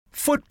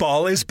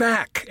Football is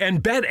back,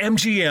 and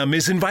BetMGM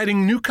is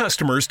inviting new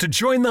customers to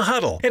join the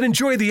huddle and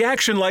enjoy the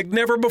action like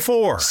never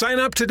before. Sign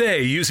up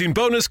today using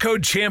bonus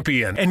code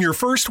CHAMPION, and your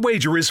first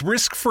wager is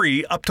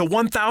risk-free up to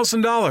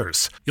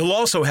 $1,000. You'll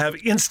also have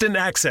instant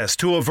access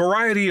to a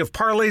variety of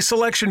parlay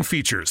selection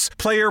features,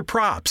 player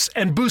props,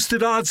 and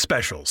boosted odds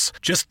specials.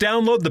 Just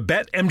download the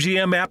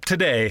BetMGM app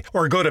today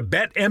or go to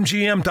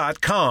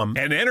BetMGM.com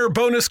and enter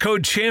bonus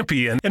code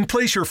CHAMPION and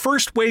place your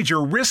first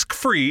wager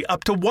risk-free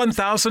up to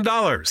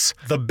 $1,000.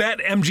 The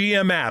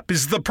BetMGM app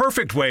is the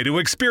perfect way to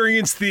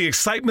experience the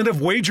excitement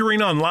of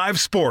wagering on live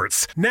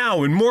sports,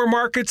 now in more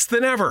markets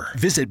than ever.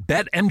 Visit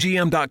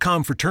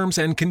BetMGM.com for terms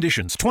and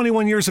conditions.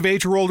 21 years of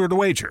age or older to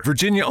wager.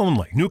 Virginia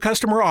only. New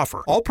customer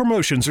offer. All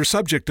promotions are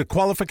subject to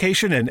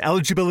qualification and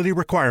eligibility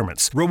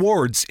requirements.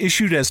 Rewards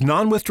issued as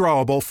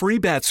non-withdrawable free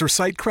bets or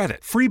site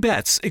credit. Free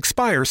bets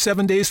expire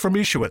 7 days from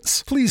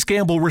issuance. Please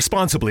gamble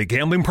responsibly.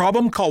 Gambling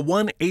problem? Call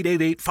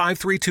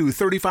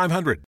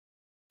 1-888-532-3500.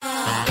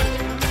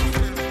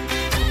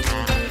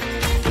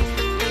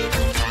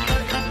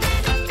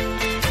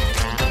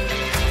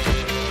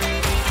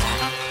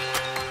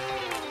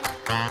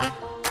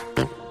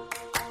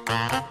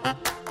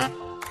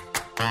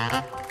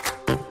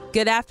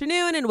 Good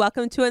afternoon and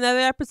welcome to another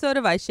episode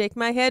of I Shake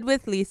My Head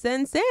with Lisa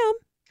and Sam.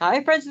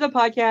 Hi, friends of the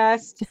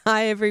podcast.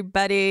 Hi,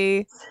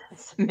 everybody.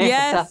 Samantha,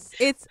 yes,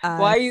 it's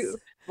us. Why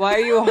are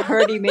you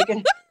already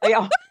making?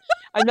 I'm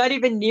not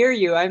even near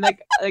you. I'm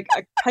like a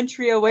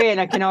country away,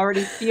 and I can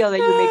already feel that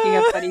you're making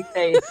a funny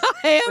face.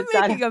 I am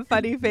making a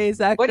funny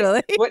face,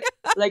 actually. What?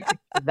 Like,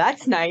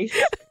 that's nice.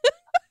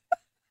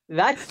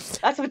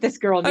 That's what this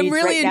girl needs. I'm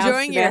really right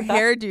enjoying now, your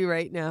hairdo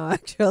right now,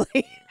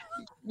 actually.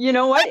 You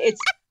know what?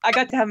 I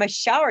got to have my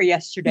shower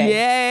yesterday.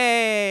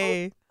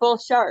 Yay! Full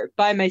shower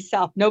by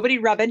myself. Nobody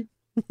rubbing.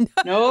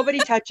 Nobody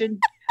touching.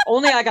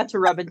 Only I got to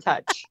rub and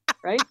touch.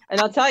 Right?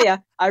 And I'll tell you,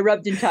 I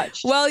rubbed and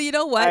touched. Well, you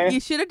know what? You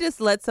should have just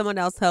let someone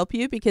else help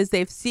you because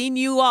they've seen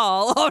you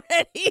all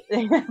already.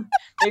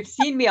 They've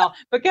seen me all.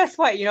 But guess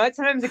what? You know what?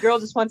 Sometimes a girl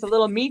just wants a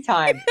little me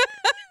time.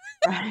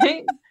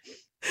 Right?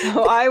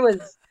 So I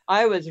was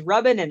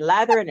rubbing and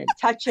lathering and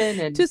touching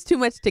and just too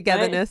much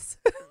togetherness.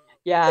 Right?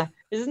 Yeah.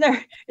 Isn't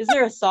there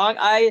a song?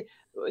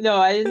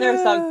 Isn't there a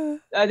song?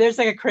 There's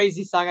like a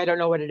crazy song. I don't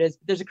know what it is,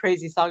 but there's a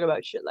crazy song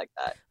about shit like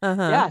that.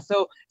 Uh-huh. Yeah.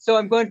 So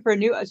I'm going for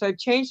so I've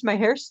changed my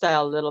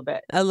hairstyle a little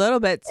bit. A little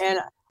bit. And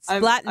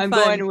I'm fun.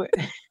 Going with,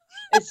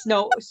 it's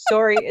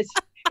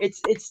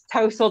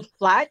tousled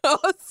flat. Oh,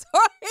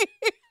 sorry.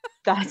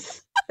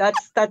 That's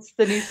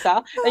the new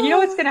style. And you know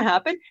what's going to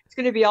happen? It's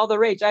going to be all the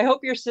rage. I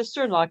hope your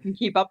sister-in-law can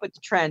keep up with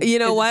the trend. You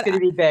know what? It's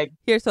going to be big.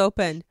 Here's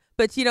hoping.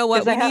 But you know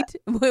what?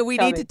 We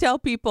need to tell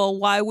people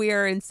why we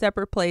are in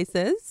separate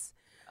places.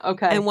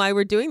 Okay. And why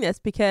we're doing this,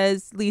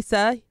 because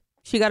Lisa,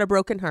 she got a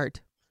broken heart.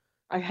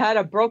 I had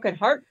a broken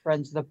heart,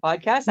 friends of the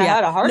podcast. I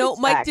had a heart attack.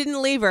 Mike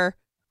didn't leave her,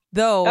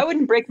 though. That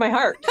wouldn't break my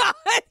heart.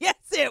 Yes,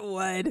 it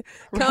would.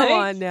 Come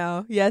on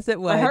now. Yes,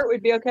 it would. My heart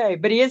would be okay.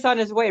 But he is on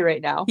his way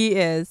right now. He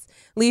is.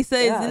 Lisa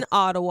is in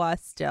Ottawa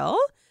still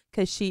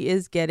because she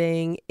is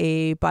getting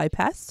a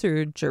bypass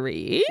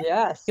surgery.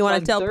 Yes. You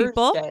want to tell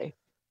people?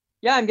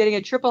 Yeah, I'm getting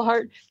a triple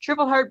heart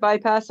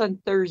bypass on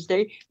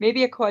Thursday,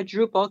 maybe a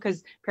quadruple,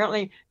 because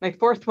apparently my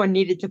fourth one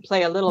needed to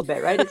play a little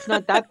bit, right? It's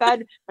not that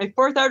bad. My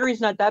fourth artery is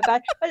not that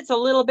bad, but it's a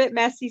little bit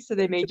messy, so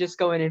they may just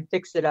go in and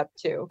fix it up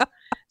too.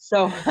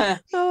 So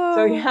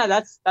yeah,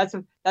 that's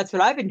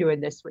what I've been doing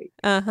this week.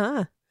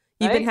 Uh-huh.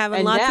 You've right? been having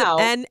and lots now,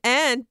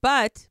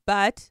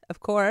 but of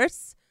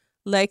course,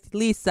 like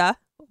Lisa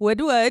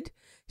Woodwood,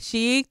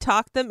 she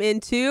talked them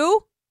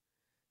into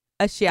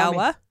a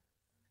shower.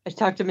 I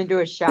talked them into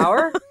a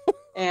shower.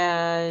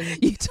 And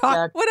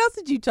what else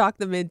did you talk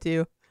them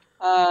into?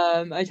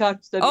 I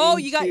talked them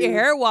you got your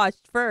hair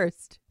washed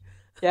first.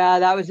 Yeah,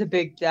 that was a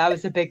big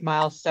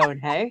milestone,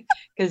 hey?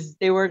 Because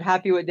they weren't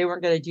happy they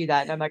weren't going to do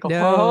that. And I'm like,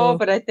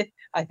 but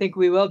I think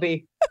we will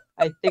be.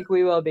 I think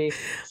we will be.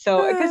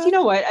 So, because you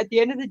know what? At the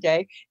end of the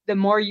day, the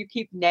more you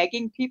keep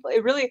nagging people,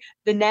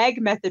 the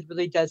nag method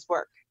really does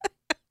work,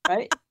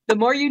 right? The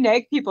more you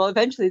nag people,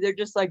 eventually they're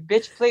just like,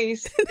 bitch,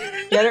 please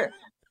get her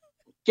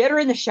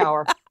in the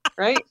shower.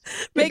 Right?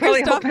 Make her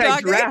stop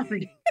talking.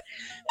 Right?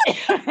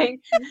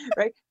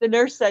 The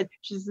nurse says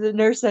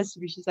to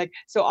me, she's like,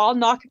 so I'll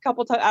knock a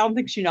couple times. I don't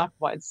think she knocked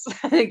once.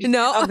 I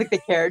don't think they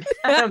cared.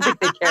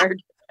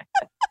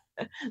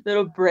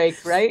 Little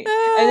break, right?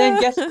 And then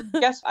guess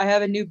I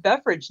have a new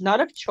beverage, not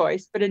of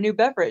choice, but a new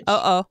beverage.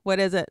 What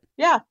is it?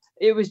 Yeah,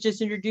 it was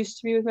just introduced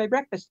to me with my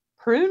breakfast.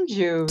 Prune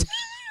juice.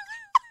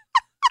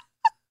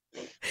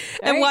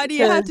 And why do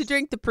you have to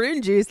drink the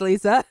prune juice,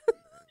 Lisa?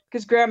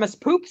 Because Grandma's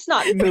poop's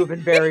not moving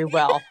very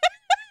well.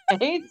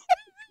 Right?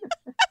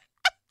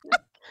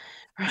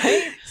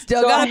 Right?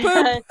 Still gotta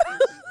poop.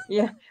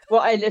 Yeah.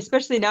 Well, and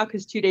especially now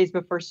because 2 days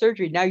before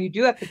surgery, now you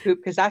do have to poop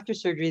because after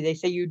surgery, they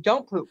say you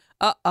don't poop.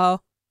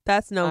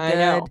 That's no good.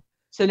 Know.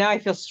 So now I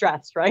feel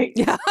stressed, right?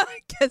 Yeah, I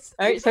guess.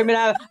 All right, so I'm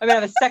gonna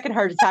have a second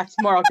heart attack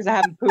tomorrow because I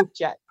haven't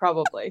pooped yet,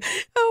 probably.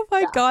 Oh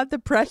my God, the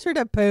pressure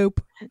to poop.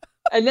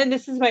 And then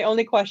this is my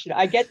only question.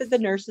 I get that the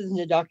nurses and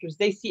the doctors,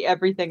 they see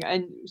everything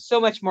and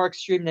so much more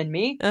extreme than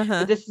me.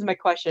 But this is my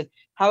question.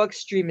 How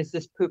extreme is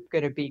this poop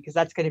going to be? Because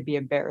that's going to be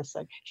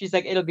embarrassing. She's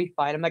like, it'll be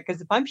fine. I'm like,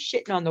 because if I'm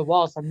shitting on the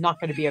walls, I'm not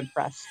going to be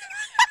impressed.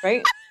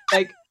 Right?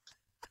 Like,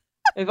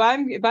 if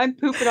I'm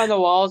pooping on the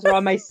walls or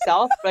on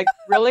myself, like,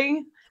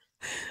 really?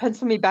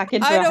 Pencil me back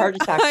into a heart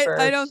attack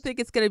first. I don't think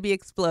it's going to be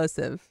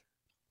explosive.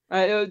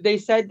 They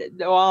said,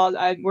 well,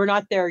 we're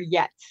not there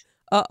yet.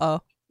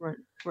 Uh-oh.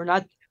 We're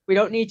not. We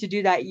don't need to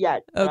do that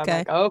yet. But Okay. I'm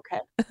like, okay.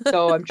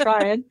 So I'm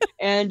trying.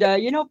 And,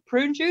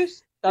 prune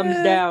juice, thumbs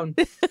down.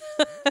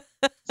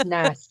 It's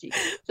nasty.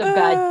 It's a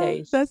bad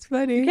taste. That's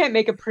funny. You can't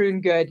make a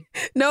prune good.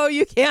 No,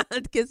 you can't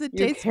because it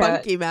tastes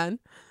funky, man.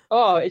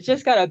 Oh, it's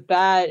just got a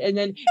bad, and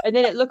then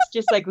it looks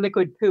just like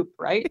liquid poop,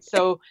 right?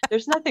 So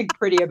there's nothing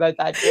pretty about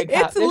that drink.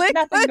 It's there's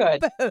nothing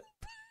good. Poop.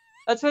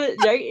 That's what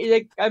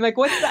like. I'm like,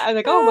 what's that? I'm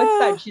like, oh, what's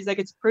that? She's like,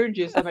 it's prune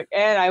juice. I'm like,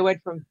 and I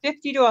went from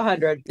 50 to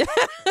 100,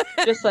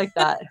 just like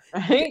that,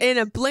 right? In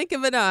a blink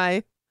of an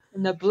eye.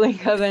 In the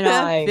blink of an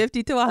eye.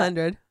 50 to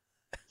 100.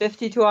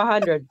 50 to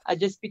 100. I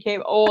just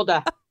became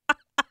older,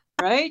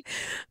 right?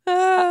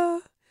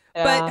 But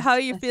how are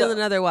you feeling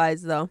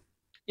otherwise, though?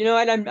 You know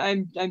what?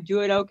 I'm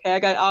doing okay. I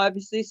got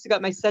obviously still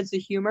got my sense of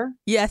humor.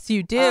 Yes,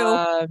 you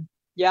do.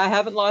 Yeah, I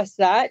haven't lost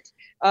that.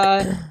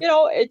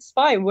 It's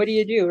fine. What do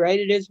you do, right?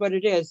 It is what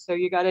it is. So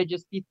you got to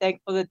just be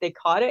thankful that they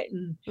caught it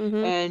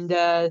and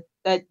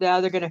that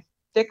now they're going to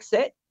fix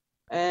it.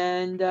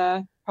 And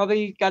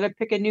probably got to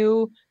pick a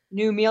new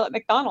meal at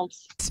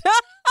McDonald's.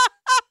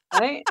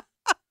 Right?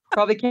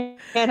 Probably can't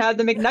have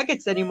the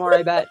McNuggets anymore,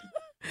 I bet.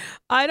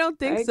 I don't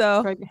think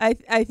so.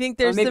 I think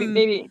there's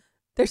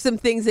there's some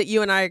things that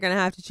you and I are going to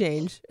have to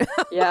change.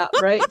 Yeah,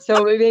 right.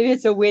 So maybe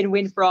it's a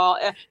win-win for all.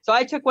 So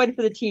I took one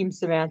for the team,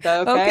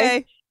 Samantha.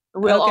 Okay.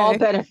 We'll all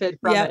benefit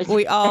from it. Yeah,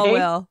 we all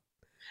will.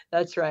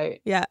 That's right.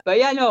 Yeah. But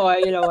yeah, no,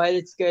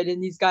 it's good.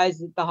 And these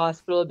guys at the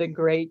hospital have been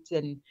great.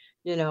 And,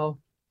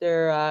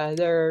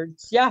 they're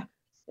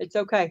it's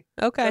okay.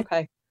 Okay. It's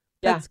okay.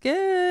 Yeah. That's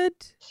good.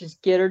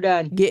 Just get her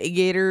done.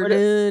 Get her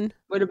done.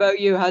 What about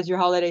you? How's your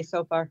holiday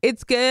so far?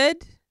 It's good.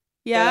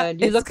 Yeah.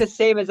 You look the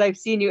same as I've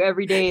seen you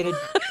every day. And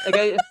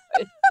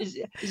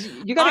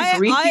you got a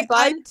greasy bun?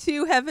 I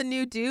too have a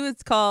new do.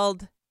 It's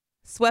called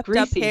swept greasy.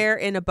 Up hair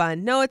in a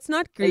bun. No, it's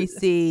not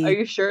greasy. Are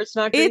you sure it's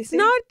not greasy? It's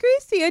not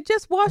greasy. I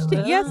just washed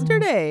it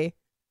yesterday.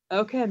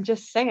 Okay, I'm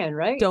just saying,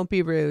 right? Don't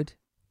be rude.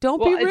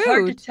 Don't be rude. It's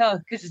hard to tell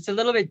because it's a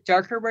little bit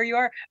darker where you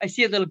are. I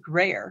see a little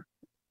grayer.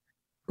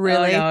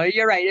 Really? Oh, no,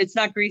 you're right. It's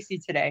not greasy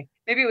today.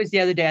 Maybe it was the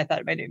other day. I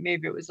thought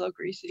maybe it was a little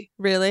greasy.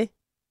 Really?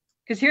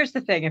 Because here's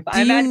the thing: if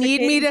do you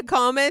need me to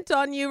comment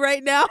on you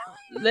right now?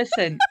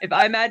 Listen, if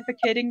I'm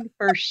advocating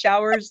for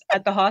showers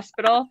at the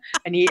hospital,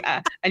 I need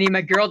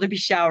my girl to be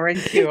showering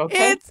too.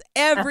 Okay, it's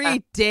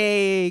every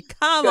day.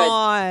 Come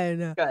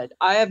on. Good.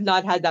 I have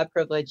not had that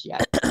privilege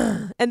yet.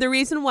 And the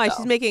reason why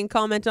she's making a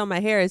comment on my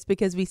hair is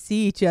because we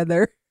see each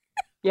other.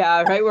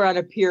 Yeah, right. We're on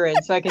a pier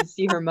in, so I can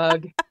see her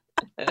mug.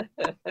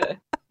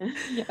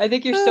 I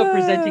think you're still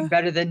presenting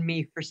better than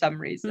me for some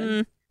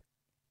reason.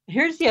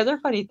 Here's the other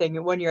funny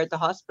thing. When you're at the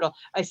hospital,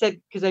 I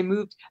said, because I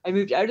moved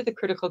out of the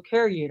critical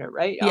care unit,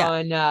 right? Yeah.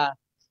 On,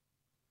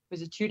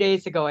 was it 2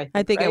 days ago?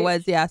 I think right? It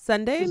was, yeah.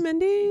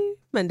 Monday.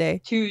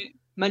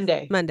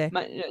 Monday.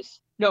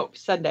 No,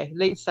 Sunday,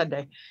 late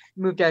Sunday.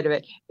 Moved out of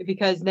it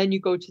because then you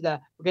go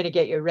to we're going to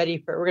get you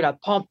ready we're going to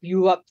pump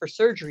you up for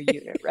surgery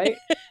unit, right?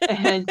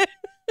 And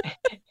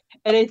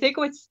I think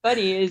what's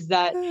funny is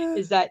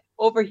that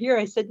over here,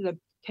 I said to them,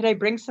 can I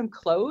bring some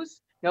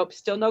clothes? Nope,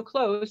 still no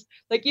clothes.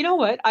 Like, you know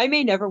what? I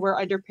may never wear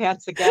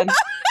underpants again.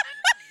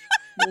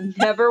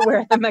 Never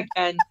wear them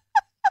again.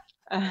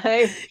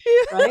 Right?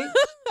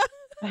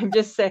 I'm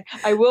just saying,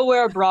 I will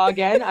wear a bra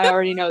again. I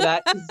already know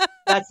that.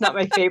 That's not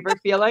my favorite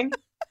feeling.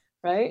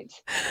 Right?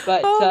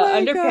 But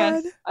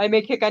underpants, God. I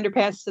may kick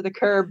underpants to the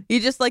curb. You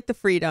just like the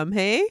freedom,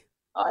 hey?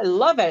 I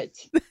love it.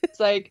 It's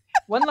like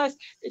one less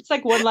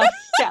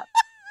step.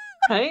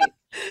 Right?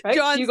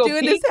 John's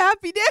doing his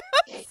happy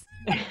dance.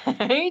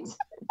 Right?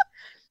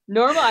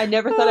 Normal, I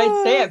never thought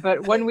I'd say it,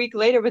 but 1 week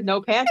later with no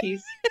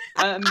panties,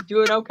 I'm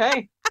doing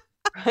okay.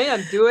 Right?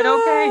 I'm doing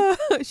okay.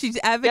 She's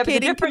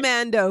advocating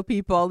commando,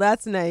 people.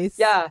 That's nice.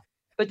 Yeah.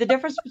 But the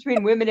difference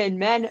between women and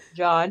men,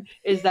 John,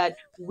 is that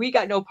we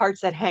got no parts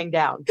that hang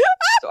down.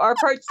 So our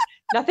parts,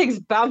 nothing's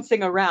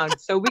bouncing around.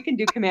 So we can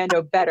do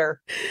commando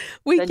better.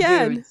 We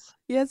can. Dudes,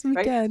 yes, we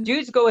can.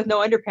 Dudes go with no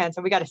underpants,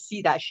 and we got to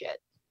see that shit.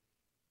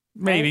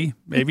 Maybe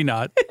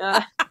not.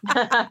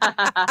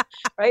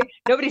 Right?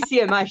 Nobody's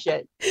seeing my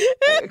shit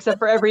except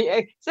for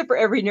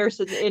every nurse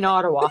in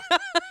Ottawa.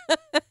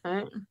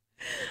 Right?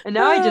 And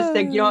now I just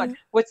think, you know what?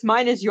 What's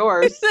mine is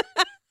yours.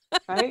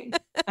 Right?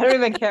 I don't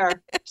even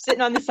care.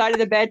 Sitting on the side of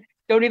the bed,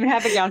 don't even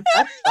have a gown.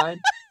 That's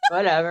fine.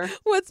 Whatever.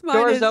 What's mine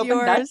Doors is open.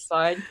 Yours. That's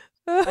fine.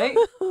 Right?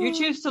 You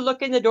choose to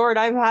look in the door and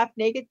I'm half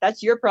naked.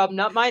 That's your problem,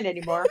 not mine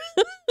anymore.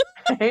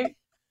 Right?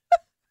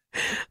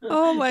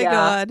 Oh my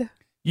God.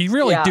 You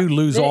really Yeah. do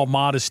lose all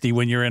modesty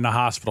when you're in a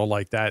hospital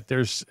like that.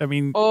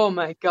 Oh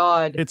my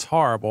God. It's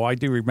horrible. I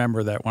do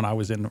remember that when I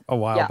was in a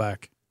while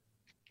back.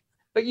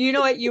 But you know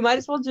what? You might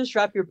as well just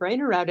wrap your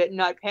brain around it and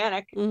not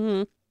panic.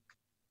 Mm-hmm.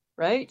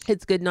 Right?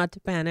 It's good not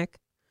to panic.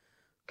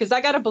 Because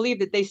I got to believe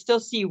that they still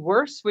see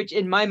worse, which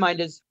in my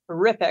mind is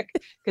horrific.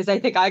 Because I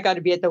think I got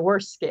to be at the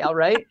worst scale,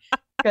 right?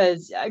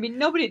 Because I mean,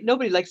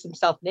 nobody likes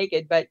themselves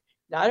naked, but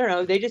I don't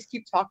know. They just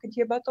keep talking to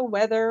you about the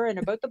weather and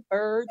about the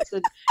birds,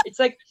 and it's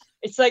like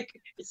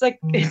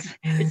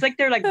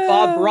they're like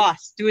Bob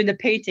Ross doing the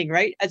painting,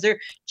 right? As they're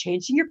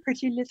changing your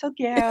pretty little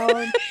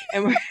gown,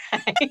 and we're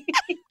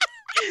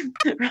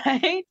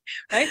right,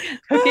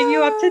 hooking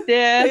you up to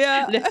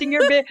this, lifting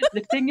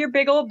your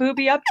big old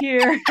boobie up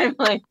here. I'm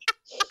like,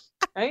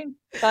 right?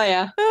 Oh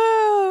yeah.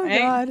 Oh right?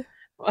 God.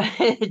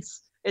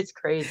 It's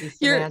crazy,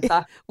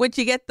 Samantha. Once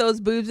you get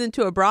those boobs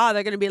into a bra,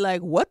 they're gonna be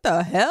like, "What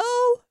the hell?"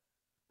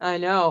 I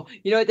know.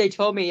 You know what they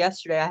told me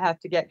yesterday? I have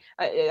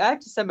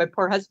to send my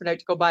poor husband out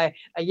to go buy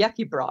a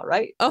yucky bra,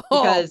 right? Oh.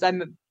 Because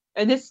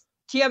and this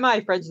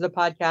TMI, friends of the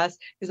podcast,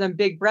 because I'm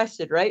big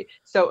breasted, right?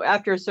 So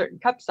after a certain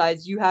cup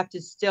size, you have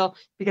to still,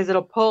 because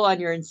it'll pull on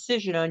your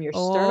incision on your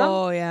sternum.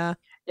 Oh yeah.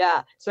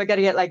 Yeah. So I got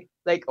to get like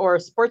or a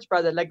sports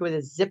bra that like with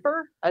a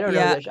zipper. I don't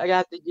know.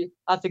 I'll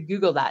have to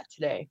Google that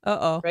today.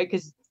 Right?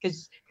 Because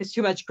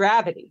too much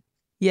gravity.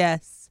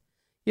 Yes.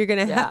 You're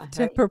gonna have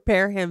to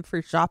prepare him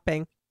for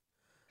shopping.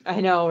 I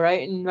know,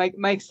 right? And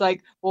Mike's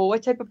like, well,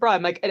 what type of bra?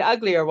 I'm like, an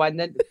uglier one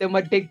than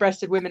what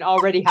big-breasted women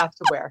already have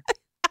to wear,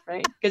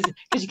 right? Because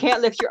you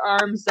can't lift your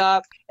arms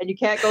up and you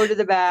can't go to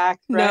the back,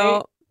 right?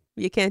 No,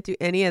 you can't do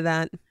any of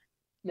that.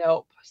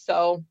 Nope.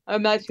 So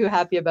I'm not too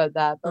happy about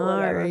that. But all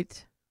whatever.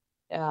 right.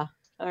 Yeah.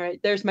 All right.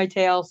 There's my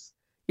tails.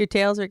 Your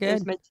tails are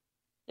good.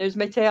 There's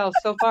my tails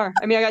so far.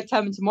 I mean, I got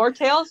tons more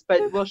tails,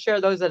 but we'll share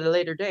those at a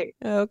later date.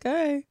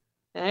 Okay.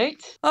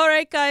 Right. All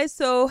right, guys.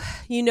 So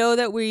you know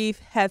that we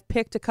have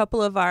picked a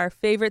couple of our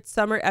favorite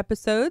summer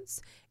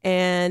episodes,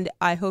 and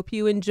I hope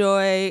you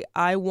enjoy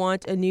I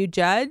Want a New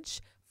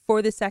Judge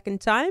for the second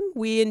time.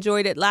 We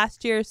enjoyed it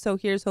last year, so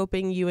here's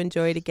hoping you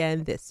enjoy it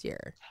again this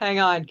year. Hang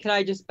on. Can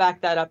I just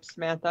back that up,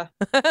 Samantha?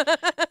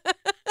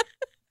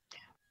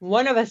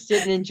 One of us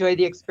didn't enjoy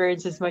the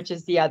experience as much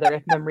as the other,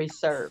 if memory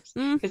serves.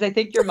 Because I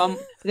think your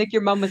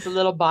mom was a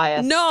little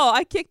biased. No,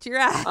 I kicked your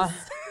ass.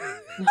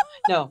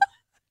 No.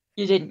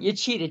 You didn't. You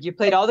cheated. You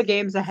played all the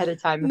games ahead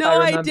of time. No,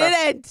 I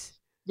didn't.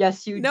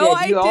 Yes, you did.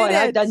 I didn't.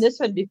 I've done this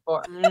one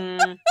before.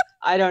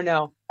 I don't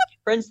know.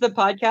 Friends of the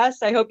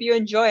podcast, I hope you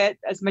enjoy it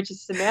as much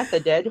as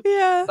Samantha did.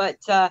 Yeah. But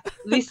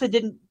Lisa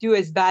didn't do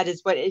as bad as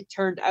what it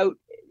turned out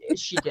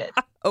she did.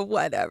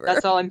 Whatever.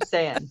 That's all I'm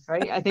saying,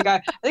 right? I think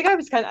I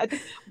was kind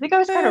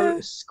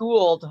of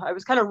schooled. I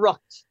was kind of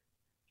rooked.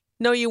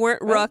 No, you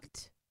weren't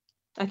rooked.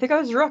 I think I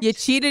was rooked. You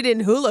cheated in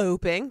hula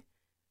hooping.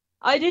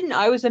 I didn't.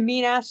 I was a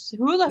mean ass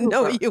hula hooper.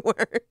 No, you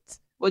weren't.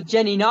 Well,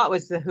 Jenny Knott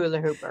was the hula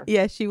hooper.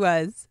 Yeah, she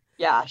was.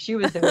 Yeah, she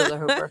was the hula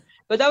hooper.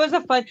 But that was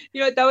a fun. You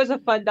know, that was a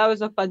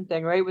fun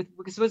thing, right?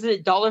 Because wasn't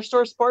it Dollar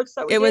Store Sports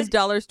that we did? It was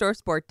Dollar Store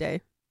Sport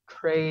Day.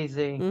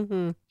 Crazy.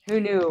 Mm-hmm. Who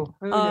knew?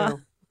 Who knew?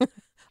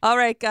 All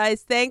right,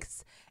 guys.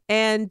 Thanks,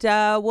 and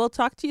we'll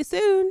talk to you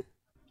soon.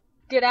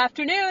 Good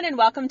afternoon, and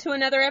welcome to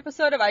another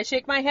episode of I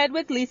Shake My Head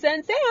with Lisa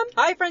and Sam.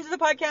 Hi, friends of the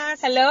podcast.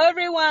 Hello,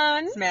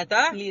 everyone.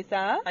 Samantha.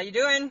 Lisa. How you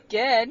doing?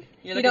 Good.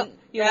 You're looking.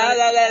 You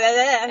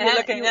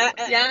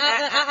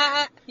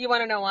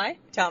want to know why?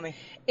 Tell me.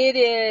 It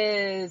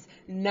is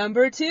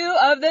number 2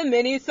 of the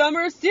mini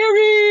summer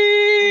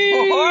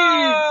series.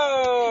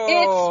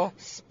 Whoa!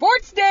 It's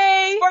Sports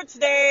Day. Sports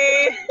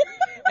Day.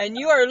 And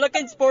you are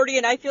looking sporty,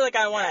 and I feel like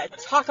I want to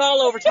talk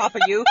all over top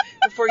of you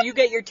before you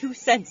get your 2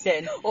 cents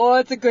in. Oh,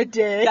 it's a good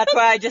day. That's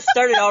why I just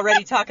started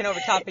already talking over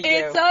top of you.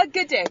 It's a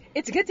good day.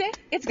 It's a good day.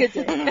 It's a good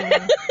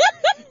day.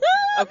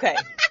 Okay.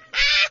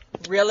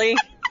 Really?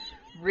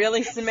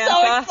 Really, Samantha?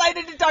 So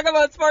excited to talk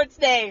about Sports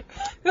Day.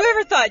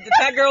 Whoever thought that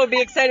that girl would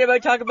be excited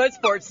about talking about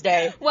Sports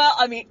Day? Well,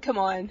 I mean, come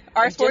on.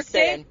 Our I'm Sports just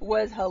Day saying.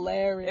 was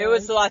hilarious. It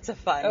was lots of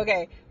fun.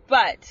 Okay,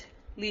 but,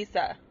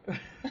 Lisa,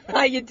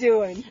 how you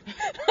doing?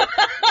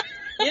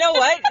 You know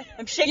what?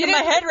 I'm shaking my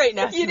head right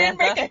now, Samantha. You didn't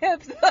break a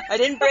hip. I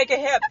didn't break a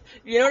hip.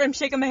 You know what I'm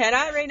shaking my head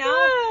at right now?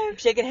 I'm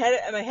shaking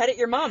my head at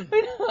your mom.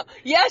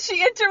 Yeah,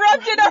 she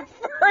interrupted our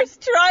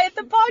first try at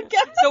the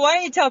podcast. So why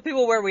don't you tell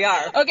people where we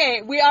are?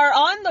 Okay, we are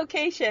on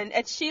location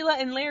at Sheila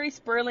and Larry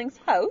Sperling's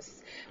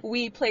house.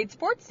 We played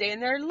Sports Day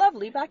in their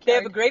lovely backyard. They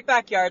have a great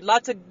backyard.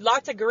 Lots of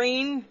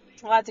green.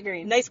 Lots of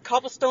green. Nice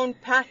cobblestone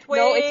pathway.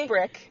 No, it's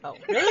brick. Oh,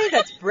 really?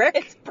 That's brick?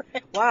 It's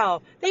brick.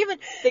 Wow. They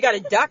got a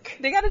duck.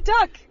 They got a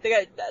duck. They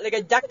got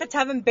a duck that's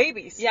having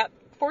babies. Yep.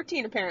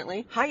 14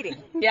 apparently.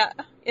 Hiding. Yeah.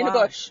 in a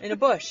Wow. bush. In a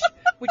bush,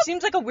 which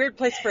seems like a weird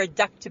place for a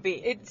duck to be.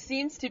 It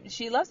seems to.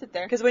 She loves it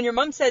there. Because when your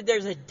mom said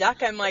there's a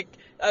duck, I'm like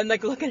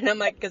looking at it, I'm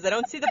like, because I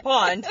don't see the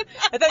pond.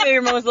 I thought maybe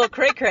your mom was a little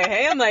cray-cray,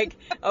 hey? I'm like,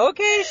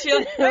 okay,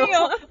 she'll,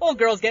 old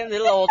girl's getting a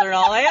little older and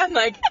all, hey? I'm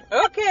like,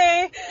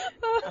 okay.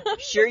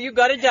 Sure you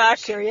got a duck.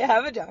 Sure, you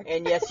have a duck.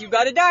 And yes, you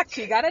got a duck.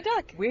 She got a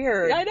duck.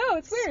 Weird. I know,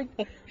 it's weird.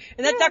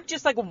 And that duck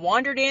just like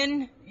wandered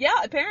in. Yeah,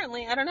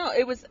 apparently. I don't know.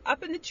 It was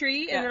up in the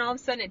tree, Yeah. and then all of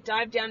a sudden it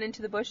dived down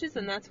into the bushes,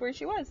 and that's where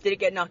she was. Did it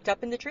get knocked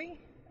up in the tree?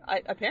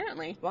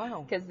 Apparently.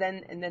 Wow. Because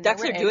then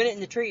Ducks there are were doing eggs. it in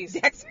the trees.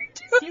 Ducks are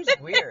doing Seems it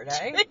in weird,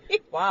 the eh? tree.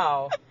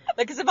 Wow.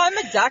 Like, because if I'm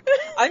a duck,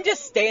 I'm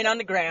just staying on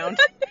the ground.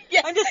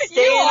 Yeah, I'm just you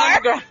staying on are.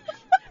 the ground.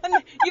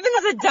 Even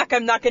as a duck,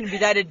 I'm not going to be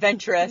that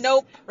adventurous.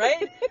 Nope.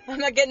 Right? I'm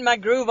not getting my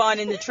groove on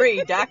in the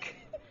tree, duck.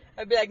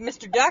 I'd be like,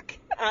 Mr. Duck,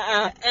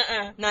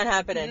 not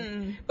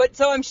happening. But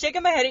so I'm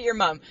shaking my head at your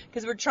mom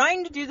because we're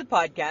trying to do the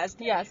podcast.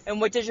 Yes.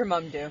 And what does your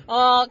mom do?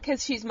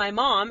 Because she's my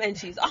mom, and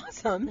she's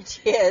awesome.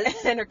 She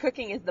is. And her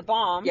cooking is the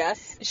bomb.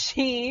 Yes.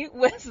 She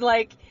was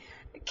like,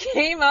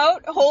 came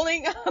out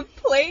holding a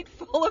plate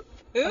full of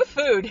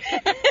food.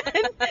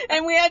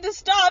 and we had to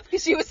stop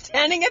because she was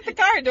standing at the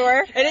car door.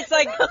 And it's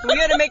like, we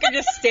got to make her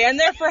just stand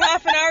there for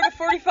half an hour to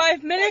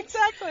 45 minutes?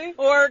 Exactly.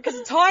 Or, because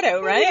it's hot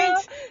out, right?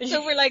 Yeah.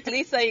 So we're like,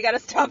 Lisa, you got to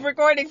stop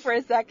recording for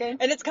a second.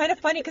 And it's kind of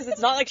funny because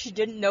it's not like she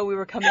didn't know we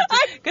were coming to,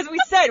 because we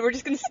said we're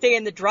just going to stay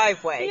in the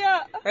driveway. Yeah.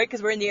 Right?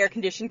 Because we're in the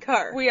air-conditioned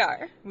car. We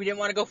are. We didn't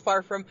want to go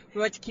far from,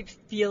 we want to keep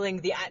feeling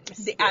the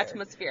atmosphere. The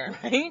atmosphere.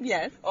 Right?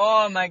 Yes.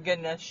 Oh my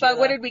goodness. But Sheila.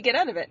 what did we get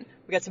out of it?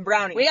 We got some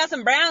brownies. We got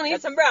some brownies.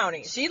 Got some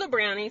brownies. Sheila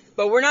brownies.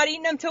 But we're not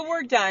eating them till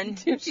we're done.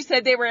 She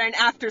said they were an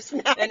after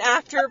snack. An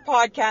after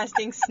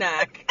podcasting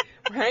snack.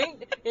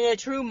 Right? In a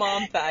true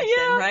mom fashion,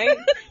 Yeah. right?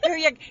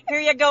 Here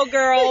you go,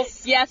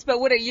 girls. Yes, but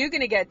what are you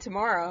going to get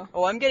tomorrow?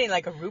 Oh, I'm getting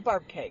like a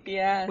rhubarb cake.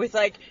 Yes. With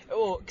like,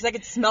 because I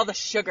could smell the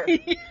sugar.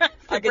 Yes,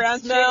 I could brown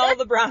smell sugar.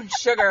 the brown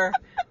sugar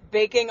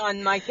baking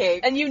on my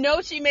cake. And you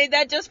know she made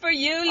that just for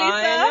you, Lisa.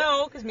 I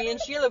know, because me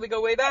and Sheila, we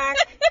go way back.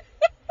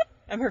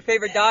 I'm her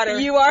favorite daughter.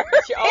 You are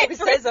her She always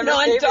favorite says I'm her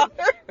favorite.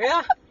 non-daughter.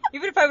 Yeah.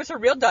 Even if I was her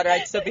real daughter,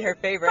 I'd still be her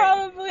favorite.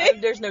 Probably.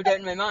 There's no doubt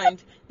in my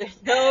mind. There's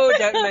no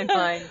doubt in my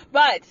mind.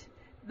 But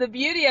the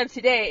beauty of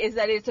today is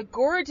that it's a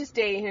gorgeous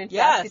day here in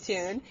Yes.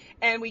 Saskatoon,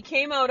 and we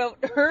came out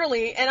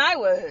early, and I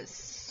was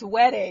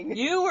sweating.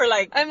 You were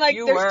like, I'm like,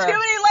 you there's were. too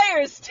many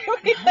layers, too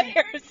many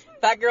layers.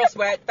 Fat girl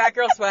sweat, fat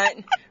girl sweat.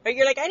 Right?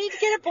 You're like, I need to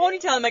get a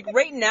ponytail. I'm like,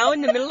 right now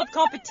in the middle of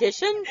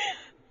competition?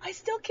 I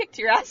still kicked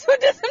your ass, so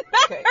it doesn't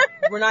matter. Okay,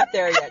 we're not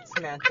there yet,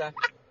 Samantha.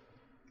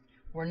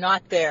 We're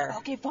not there.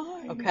 Okay,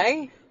 fine.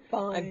 Okay?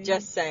 Fine. I'm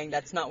just saying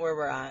that's not where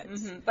we're at.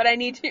 Mhm. But I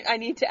need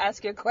to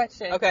ask you a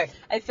question. Okay.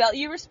 I felt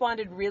you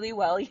responded really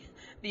well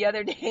the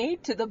other day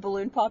to the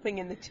balloon popping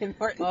in the Tim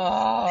Hortons.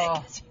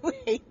 Oh. 'Cause you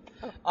hate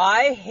them.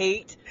 I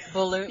hate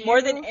balloons.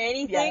 More than You?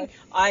 anything, Yes.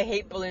 I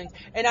hate balloons.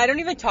 And I don't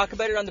even talk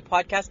about it on the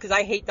podcast because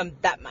I hate them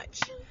that much.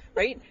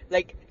 Right?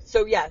 Like,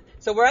 so yeah.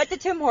 So we're at the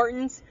Tim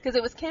Hortons. Because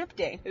it was camp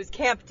day. It was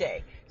camp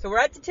day. So we're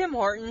at the Tim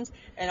Hortons,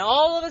 and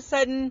all of a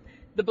sudden,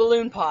 the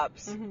balloon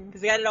pops.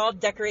 Because they got it all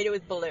decorated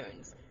with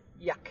balloons.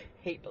 Yuck.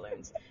 Hate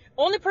balloons.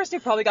 Only person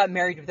who probably got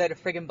married without a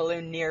friggin'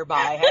 balloon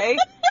nearby, hey?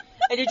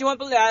 And did you want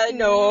balloon?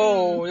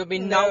 No, there'll be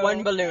not No.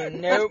 one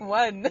balloon. No, Not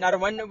one. Not a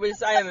one. It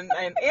was. I am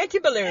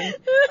anti-balloon,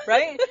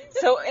 right?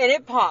 So and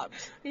it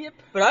popped. Yep.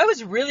 But I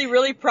was really,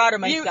 really proud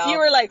of myself. You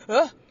were like,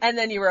 ugh, and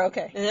then you were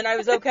okay. and then I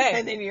was okay.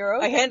 And then you were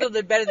okay. I handled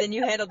it better than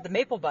you handled the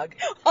maple bug,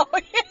 Oh,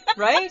 yeah.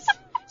 right?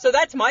 So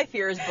that's my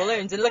fear is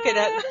balloons. And look at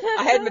it.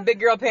 I had my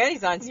big girl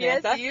panties on,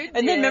 Yes, Samantha. you And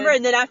then did. remember,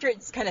 and then after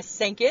it's kind of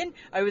sank in,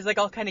 I was like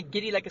all kind of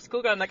giddy like a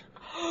schoolgirl. I'm like,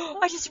 oh,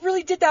 I just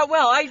really did that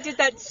well. I did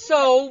that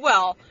so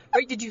well.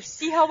 Right? Did you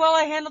see how well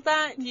I handled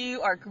that?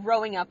 You are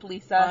growing up,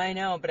 Lisa. I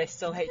know, but I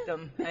still hate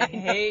them.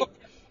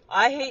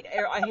 I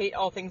hate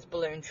all things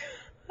balloons.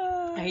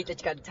 I hate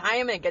that you got to tie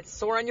them and it gets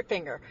sore on your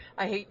finger.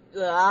 I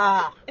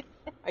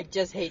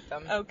just hate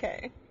them.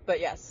 Okay. But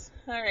yes,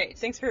 All right.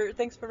 thanks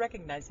for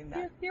recognizing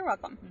that. You're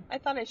welcome. I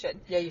thought I should.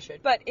 Yeah, you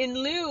should. But in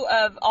lieu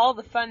of all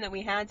the fun that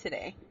we had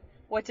today,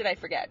 what did I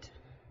forget?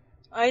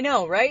 I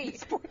know, right?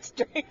 Sports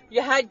drink.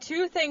 You had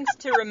two things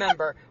to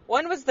remember.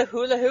 One was the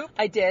hula hoop,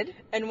 I did.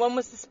 and one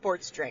was the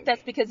sports drink.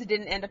 That's because it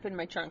didn't end up in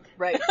my trunk.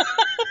 right.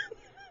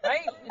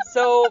 Right?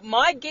 So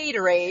my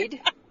Gatorade,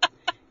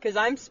 because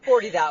I'm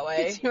sporty that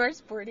way, It's your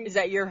sporty. is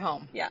at your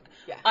home. Yeah.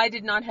 Yeah. I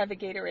did not have a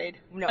Gatorade.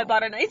 No. I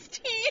bought an iced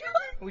tea.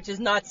 Which is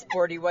not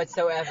sporty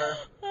whatsoever.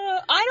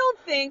 I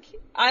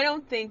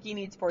don't think you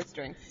need sports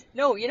drinks.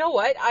 No, you know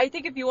what? I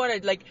think if you want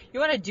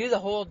to do the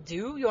whole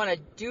you want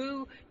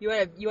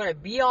to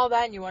be all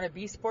that and you want to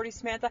be sporty,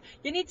 Samantha,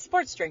 you need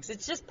sports drinks.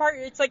 It's just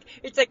it's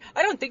like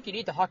I don't think you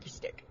need the hockey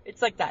stick.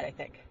 It's like that, I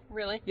think.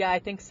 Really? Yeah, I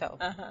think so.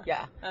 Uh-huh.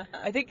 Yeah. Uh-huh.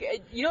 I think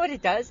you know what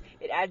it does?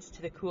 It adds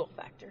to the cool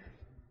factor.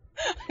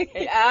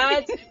 It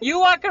adds you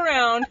walk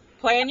around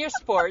playing your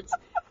sports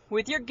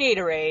with your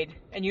Gatorade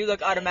and you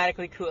look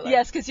automatically cooler.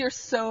 Yes, because you're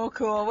so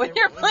cool when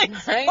you're playing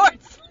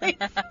Right? sports.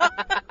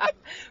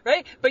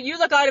 Right? But you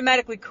look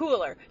automatically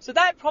cooler. So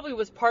that probably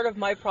was part of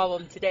my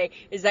problem today,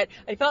 is that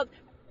I felt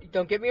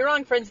don't get me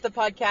wrong, friends of the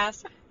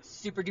podcast,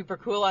 super duper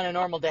cool on a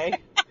normal day,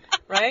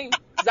 right?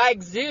 Because I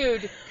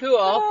exude cool,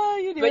 Oh,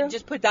 you do. but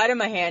just put that in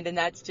my hand, and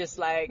that's just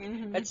like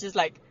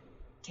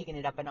taking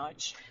it up a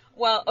notch.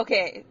 Well,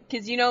 okay,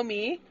 because you know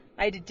me,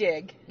 I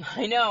dig.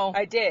 I know.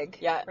 I dig.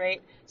 Yeah.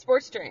 Right?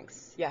 Sports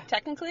drinks. Yeah.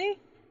 Technically,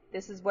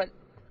 this is what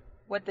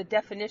the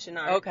definition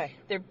are. Okay.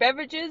 They're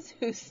beverages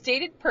whose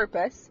stated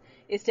purpose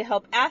is to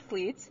help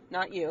athletes,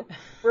 not you,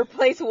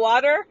 replace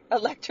water,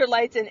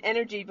 electrolytes, and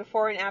energy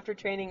before and after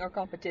training or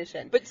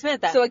competition. But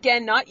Samantha. So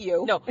again, not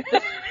you. No,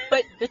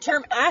 but the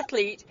term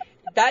athlete,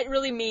 that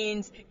really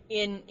means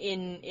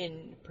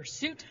in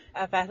pursuit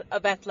of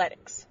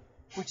athletics,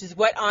 which is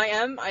what I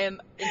am. I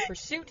am in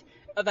pursuit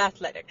of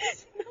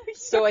athletics.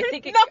 So I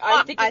think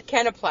it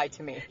can apply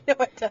to me. No,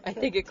 it doesn't. I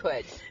think it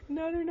could.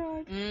 No, they're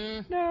not.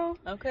 Mm. No.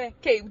 Okay.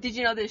 Okay, did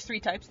you know there's 3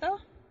 types, though?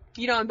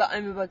 You know,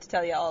 I'm about to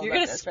tell you all You're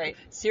about gonna this, right?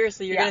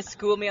 Seriously, you're Yeah. gonna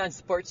school me on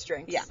sports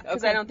drinks. Yeah,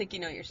 because Okay. I don't think you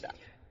know your stuff.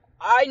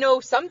 I know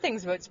some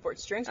things about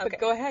sports drinks, Okay. but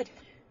go ahead.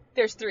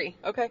 There's 3.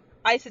 Okay.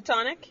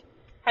 Isotonic,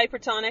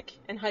 hypertonic,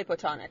 and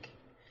hypotonic.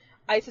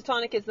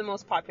 Isotonic is the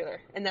most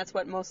popular, and that's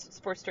what most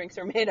sports drinks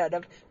are made out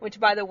of, which,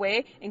 by the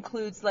way,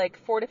 includes like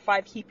 4 to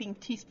 5 heaping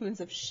teaspoons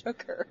of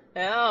sugar.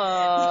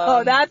 Oh.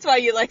 So that's why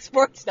you like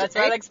sports That's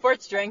why I like drinks.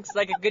 sports drinks,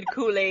 like a good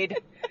Kool-Aid.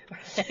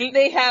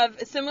 They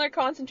have similar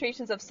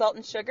concentrations of salt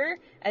and sugar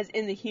as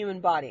in the human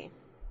body.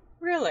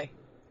 Really?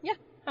 Yeah.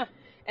 Huh.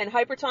 And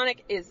hypertonic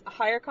is a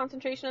higher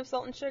concentration of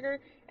salt and sugar,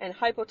 and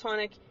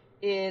hypotonic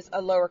is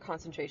a lower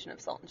concentration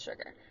of salt and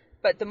sugar.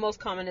 But the most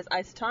common is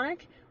isotonic,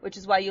 which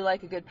is why you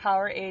like a good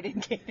Powerade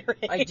and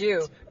Gatorade. I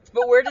do.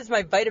 But where does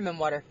my vitamin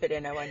water fit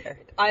in, I wonder?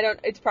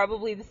 It's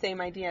probably the same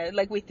idea.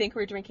 Like, we think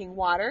we're drinking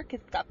water because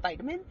it's got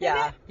vitamins in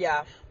Yeah, it,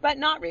 yeah. but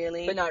not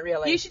really. But not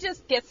really. You should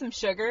just get some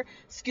sugar,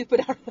 scoop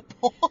it out of the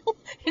bowl,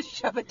 and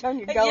shove it down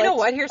your Hey, gullet. you know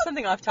what? Here's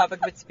something off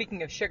topic, but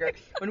speaking of sugar,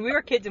 when we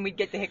were kids and we'd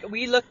get the hiccups,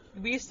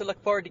 we used to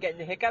look forward to getting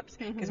the hiccups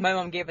because my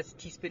mom gave us a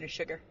teaspoon of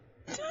sugar.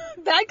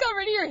 That got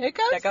rid of your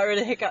hiccups? That got rid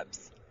of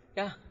hiccups.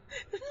 Yeah.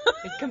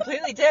 It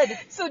completely did.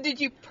 So did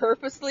you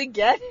purposely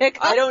get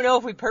hiccups? I don't know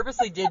if we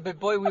purposely did, but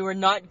boy, we were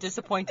not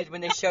disappointed when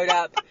they showed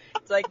up.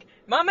 It's like,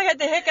 Mom, I got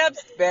the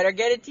hiccups. Better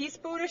get a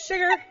teaspoon of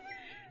sugar.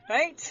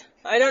 Right?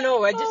 I don't know.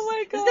 Oh my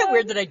Isn't that God.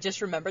 weird that I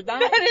just remembered that?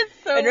 That is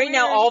so And right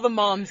now, weird. all the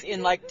moms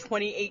in like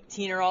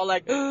 2018 are all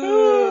like,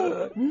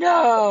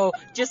 no.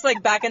 Just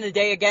like back in the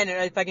day again,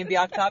 and if I can be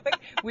off topic,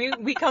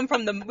 we come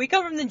from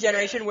the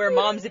generation where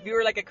moms, if you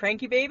were like a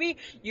cranky baby,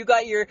 you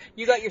got your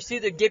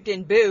soother dipped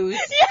in booze.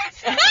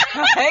 Yes.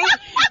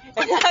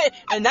 Right?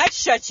 And that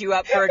shuts you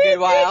up for a good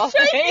while.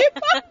 Right?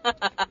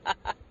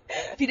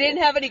 If you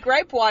didn't have any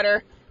gripe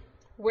water,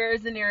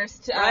 where's the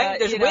nearest? Right?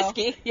 There's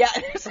whiskey. Yeah,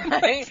 there's some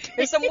Right? whiskey.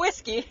 There's some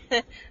whiskey.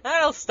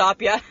 That'll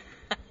stop you.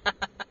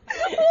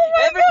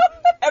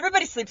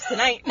 Everybody sleeps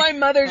tonight. My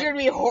mother's gonna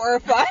be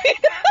horrified.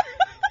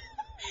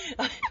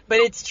 But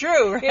it's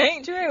true, right?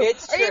 It's true.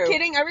 It's Are true. you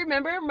kidding? I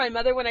remember my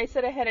mother, when I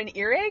said I had an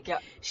earache, Yeah.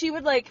 she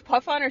would like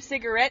puff on her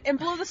cigarette and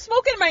blow the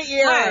smoke in my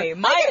ear. Hi, I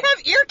could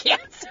have ear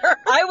cancer.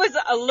 I was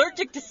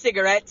allergic to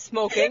cigarette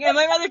smoking, and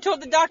my mother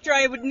told the doctor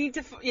I would need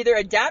to either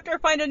adapt or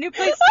find a new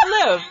place to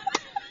live.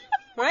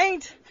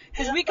 Right?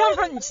 Because we come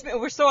from,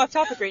 we're so off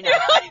topic right now.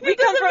 We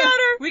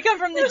come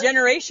from the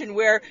generation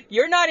where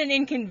you're not an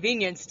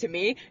inconvenience to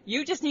me.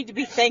 You just need to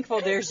be thankful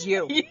there's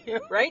you.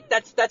 Right?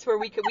 That's where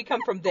we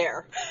come from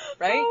there.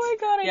 Right? Oh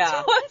my God, Yeah.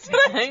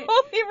 I Right?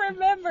 totally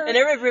remember. And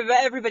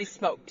everybody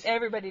smoked.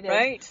 Everybody did.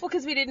 Right? Well,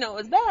 because we didn't know it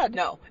was bad.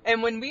 No.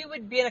 And when we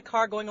would be in a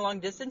car going a long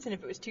distance, and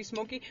if it was too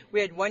smoky,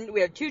 we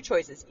had 2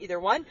 choices. Either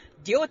 1,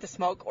 deal with the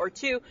smoke, or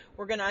 2,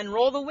 we're gonna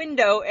unroll the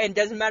window, and it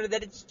doesn't matter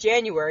that it's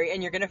January,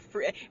 and you're gonna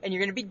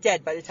be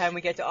dead by the time we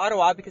get to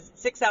Ottawa because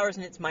it's 6 hours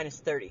and it's minus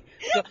 30.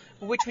 So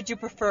which would you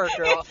prefer,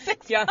 girl?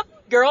 Yeah,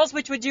 girls,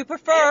 which would you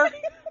prefer?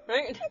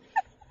 Right?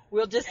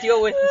 We'll just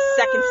deal with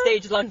second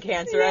stage lung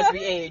cancer as we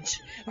age.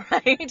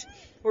 Right?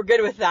 We're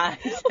good with that.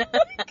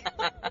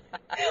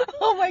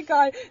 Oh my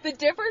God. The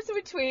difference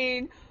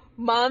between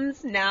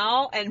moms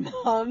now and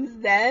moms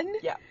then.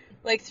 Yeah.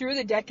 Like through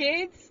the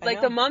decades, I like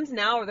know. the moms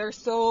now, they're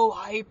so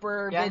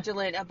hyper Yeah.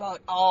 vigilant about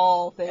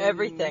all things.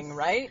 Everything,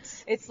 right?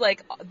 It's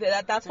like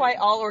that's why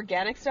all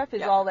organic stuff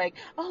is Yeah. all like,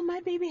 oh, my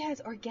baby has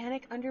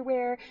organic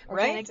underwear,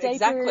 organic Right, diapers.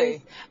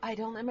 exactly. I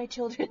don't let my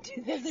children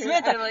do this.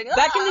 Samantha, I'm like,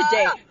 back in the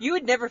day, "Ah!" you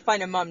would never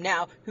find a mom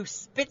now who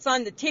spits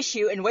on the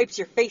tissue and wipes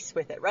your face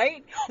with it,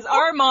 right? Because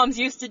our moms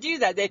used to do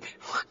that. They'd,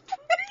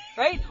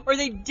 right? Or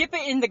they'd dip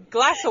it in the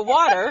glass of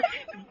water,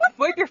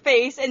 wipe your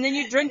face, and then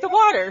you drink the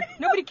water.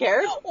 Nobody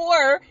cared.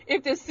 Or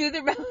if the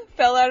soother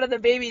fell out of the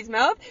baby's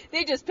mouth,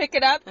 they just pick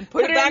it up And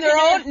put it it back in their in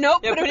own. there?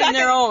 Nope, Yeah, put put it it in back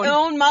their own. their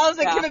own mouths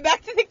and Yeah. give it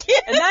back to the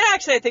kid. And that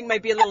actually, I think,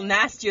 might be a little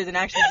nastier than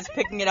actually just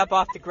picking it up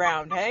off the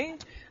ground, hey?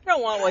 I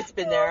don't want what's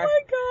been there.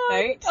 Oh my God.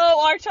 Right?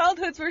 Oh, our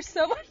childhoods were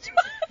so much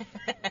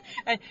fun.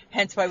 And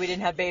hence why we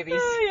didn't have babies.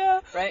 Oh, yeah.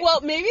 Right?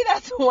 Well, maybe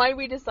that's why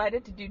we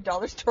decided to do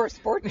Dollar Store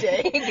Sport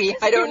Day. Maybe.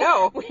 I don't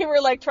know. We were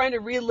like trying to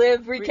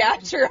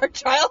recapture our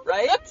childhood.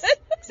 Right?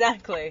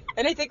 Exactly.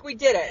 And I think we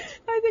did it.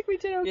 I think we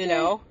did okay. You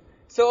know?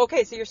 So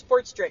your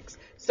sports drinks.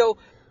 So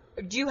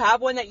do you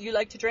have one that you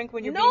like to drink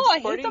when you're being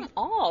sporty? No, I hate them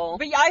all.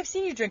 But yeah, I've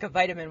seen you drink a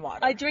vitamin water.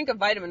 I drink a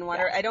vitamin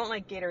water. Yeah. I don't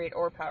like Gatorade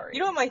or Powerade.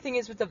 You know what my thing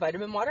is with the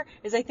vitamin water?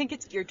 Is I think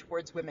it's geared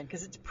towards women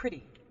because it's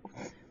pretty.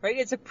 Right?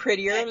 It's a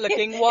prettier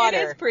looking water.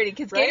 It is pretty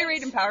because right?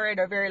 Gatorade and Powerade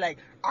are very like...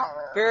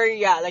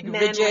 Very, like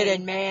manly. rigid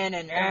and man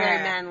and... Very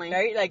manly.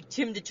 Right? Like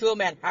Tim the Tool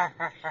Man.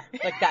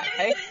 Like that,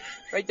 right?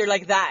 Right? They're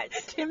like that.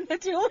 Tim the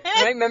Tool Man.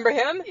 Right? Remember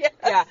him? Yes.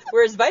 Yeah.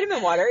 Whereas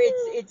vitamin water,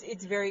 it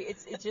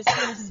just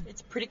seems,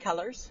 it's pretty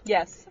colors.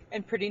 Yes.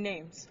 And pretty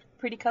names.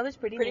 Pretty colors,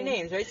 pretty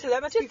names, right? So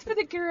that must Just be for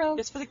the girls.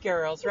 Just for the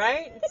girls,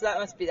 right? So that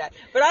must be that.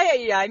 But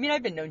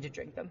I've been known to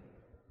drink them.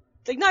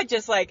 Like, not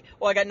just like,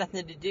 I got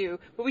nothing to do,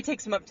 but we take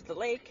some up to the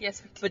lake.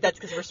 Yes, we do. But that's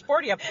because we're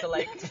sporty up at the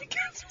lake.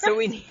 So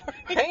we need,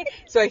 right?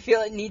 So I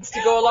feel it needs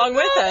to go along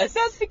with us.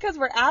 That's because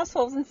we're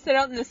assholes and sit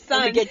out in the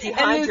sun And we get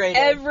dehydrated.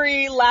 and lose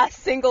every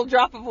last single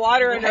drop of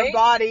water in our Right?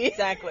 body.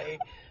 Exactly.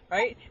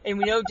 Right? And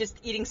we know just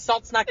eating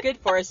salt's not good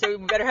for us, so we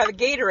better have a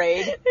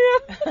Gatorade.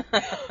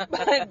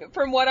 But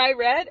from what I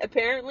read,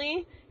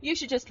 apparently, you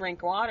should just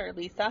drink water,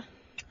 Lisa.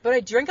 But I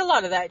drink a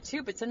lot of that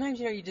too, but sometimes,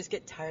 you just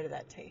get tired of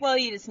that taste. Well,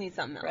 you just need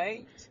something else.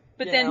 Right?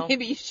 But You then know.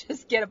 maybe you should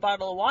just get a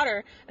bottle of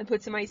water and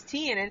put some iced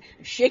tea in it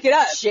and shake it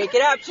up. Shake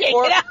it up. Shake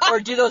or, it up. Or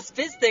do those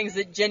fizz things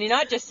that Jenny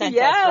Knott just sent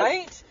Yes. us,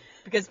 right?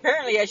 Because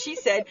apparently, as she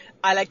said,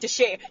 I like to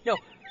shake. No,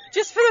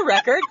 just for the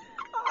record,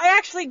 I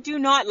actually do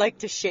not like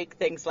to shake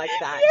things like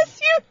that. Yes,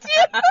 you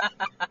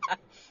do.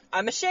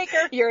 I'm a shaker.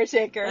 You're a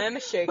shaker. I'm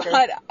a shaker.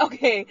 But,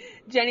 okay,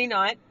 Jenny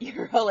Knott,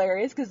 you're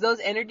hilarious because those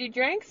energy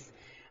drinks,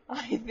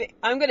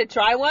 I'm going to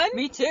try one.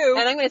 Me too.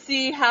 And I'm going to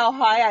see how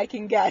high I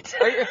can get.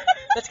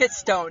 Let's get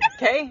stoned,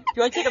 okay? Do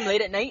you want to take them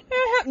late at night?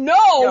 No.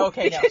 No,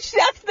 okay, no. Because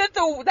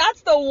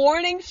that's the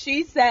warning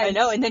she sent. I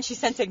know, and then she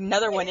sent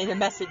another one in a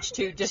message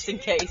too, just in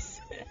case.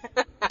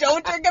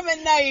 Don't drink them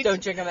at night.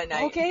 Don't drink them at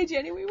night. Okay,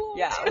 Jenny, we won't.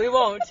 Yeah, we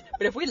won't.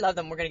 But if we love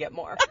them, we're going to get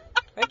more.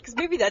 Right? Because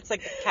maybe that's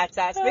like the cat's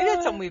ass. Maybe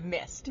that's something we've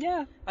missed.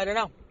 Yeah. I don't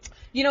know.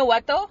 You know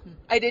what, though?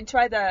 I did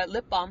try the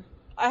lip balm.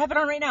 I have it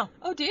on right now.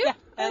 Oh, do you? Yeah,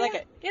 I like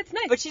it. Yeah, it's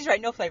nice. But she's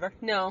right, no flavor.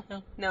 No.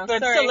 But sorry.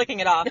 I'm still licking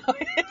it off. No.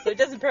 So it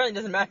apparently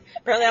doesn't matter.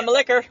 Apparently I'm a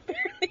licker.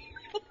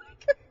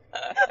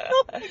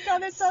 Oh my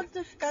god, that sounds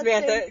disgusting.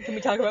 Samantha, can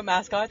we talk about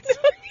mascots?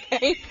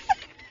 Okay.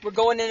 We're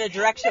going in a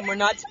direction we're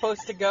not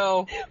supposed to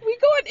go. We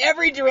go in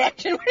every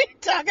direction. What are you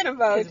talking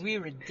about? Because we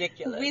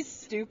ridiculous. We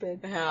stupid.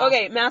 Yeah.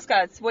 Okay,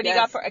 mascots. What do you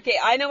Yes. got for... Okay,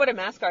 I know what a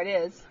mascot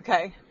is.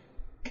 Okay.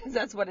 Because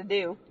that's what I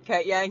do.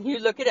 Okay, yeah, and you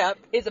look it up.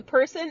 Is a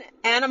person,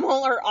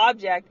 animal, or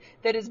object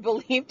that is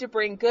believed to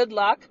bring good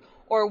luck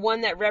or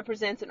one that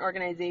represents an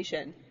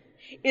organization.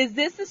 Is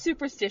this a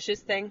superstitious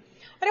thing?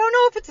 I don't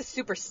know if it's a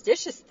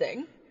superstitious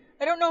thing.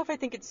 I don't know if I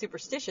think it's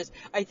superstitious.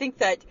 I think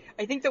that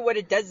what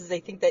it does is I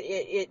think that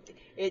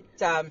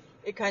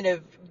it kind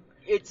of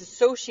it's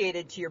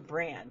associated to your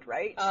brand,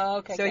 right? Oh,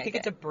 okay. So I think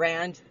it's a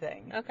brand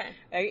thing. Okay.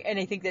 Right? And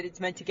I think that it's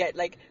meant to get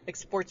like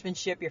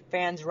sportsmanship, your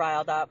fans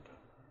riled up.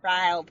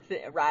 Riled.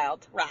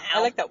 Riled. I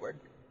like that word.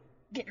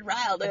 Get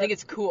riled. I think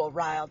it's cool.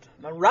 Riled.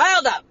 I'm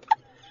riled up.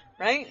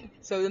 Right?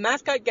 So the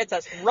mascot gets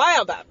us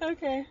riled up.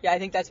 Okay. Yeah, I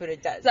think that's what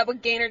it does. Is that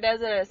what Gaynor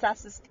does at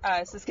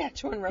a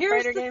Saskatchewan Rough Here's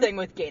Rider the game? thing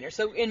with Gaynor.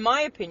 So in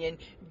my opinion,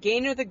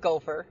 Gaynor the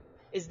golfer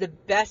is the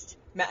best.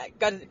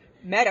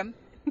 Met him.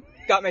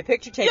 Got my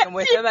picture taken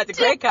with him at the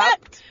Grey Cup.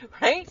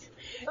 Right?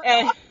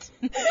 And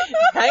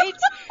right?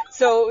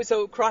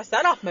 So cross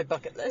that off my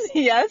bucket list.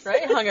 Yes.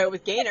 Right? Hung out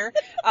with Gaynor.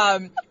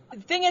 The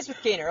thing is with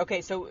Gaynor,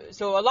 okay, so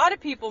a lot of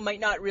people might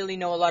not really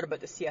know a lot about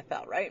the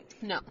CFL, right?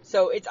 No.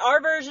 So it's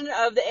our version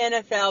of the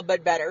NFL,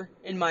 but better,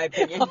 in my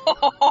opinion.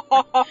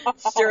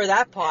 Stir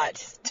that pot.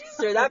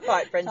 Stir that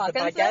pot, friends of the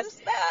Talking podcast. some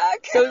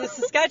smack. So the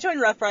Saskatchewan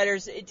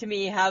Roughriders, to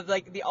me, have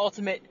like the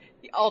ultimate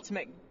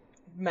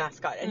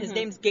mascot, and his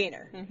name's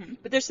Gaynor. Mm-hmm.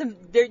 But there's some.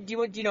 Do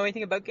you know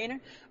anything about Gaynor?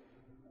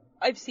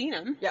 I've seen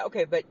him. Yeah,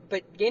 okay, but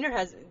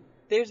Gaynor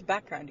there's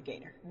background to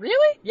Gaynor.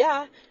 Really?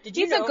 Yeah. Did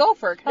you He's know? a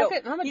gopher. How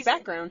much he's-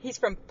 background? He's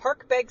from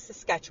Parkbeg,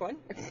 Saskatchewan.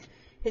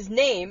 His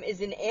name is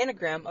an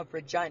anagram of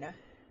Regina.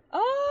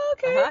 Oh,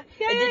 okay. Uh-huh.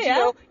 Yeah, and yeah, did yeah. you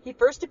know he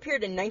first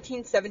appeared in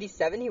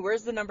 1977? He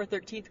wears the number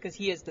 13 because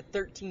he is the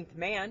 13th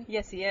man,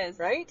 Yes, he is.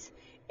 right?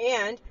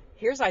 And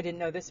I didn't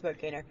know this about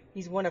Gaynor.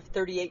 He's one of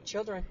 38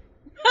 children.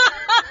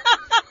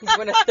 He's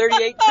one of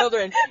 38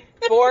 children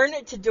born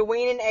to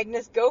Dwayne and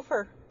Agnes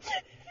Gopher.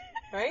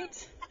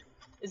 Right?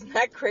 Isn't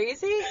that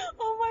crazy?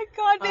 Oh my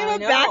god, they have I a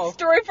know.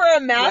 backstory for a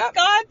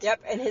mascot?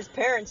 Yep. And his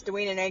parents,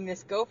 Dwayne and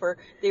Agnes Gopher,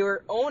 they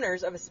were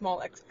owners of a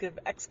small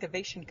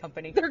excavation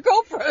company. They're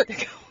gophers.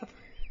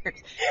 So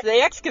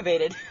they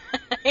excavated.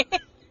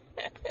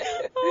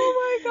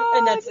 Oh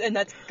my god. And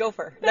that's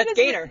Gopher. That That's is-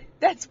 Gaynor.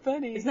 That's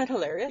funny. Isn't that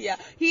hilarious? Yeah.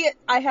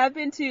 I have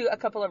been to a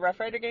couple of Rough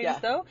Rider games Yeah.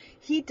 though.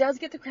 He does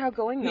get the crowd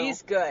going though.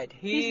 He's good.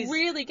 He's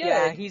really good.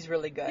 Yeah, he's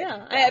really good.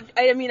 Yeah.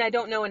 I mean I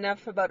don't know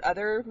enough about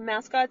other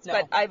mascots, No.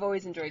 but I've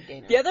always enjoyed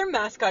Gaynor. The other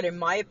mascot, in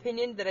my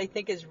opinion, that I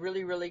think is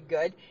really, really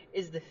good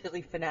is the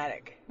Philly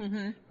Fanatic.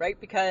 Mm-hmm. Right?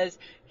 Because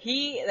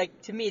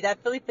to me,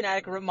 that Philly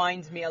Fanatic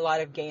reminds me a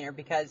lot of Gaynor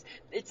because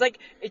it's like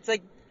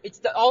it's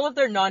all of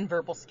their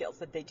nonverbal skills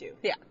that they do.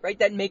 Yeah. Right?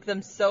 That make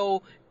them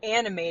so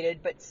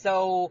animated, but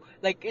so,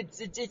 like,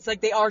 it's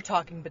like they are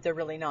talking, but they're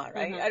really not,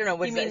 right? I don't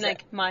know. You mean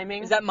like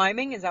miming? Is that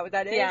miming? Is that what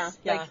that is?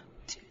 Yeah.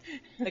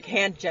 Like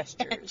hand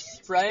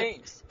gestures,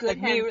 right? Good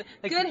hand,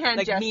 good hand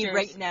like gestures. me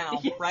right now,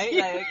 Yes.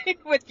 right? Like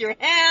With your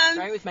hands.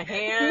 right with my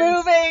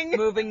hands,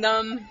 moving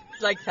them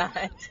like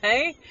that,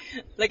 hey?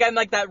 Like I'm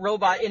like that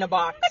robot in a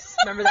box.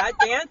 Remember that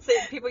dance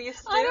that people used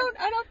to do?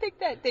 I don't think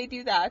that they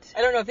do that.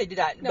 I don't know if they do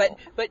that, No.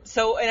 but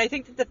so, and I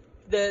think that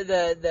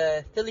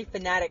the Philly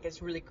Fanatic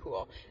is really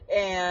cool,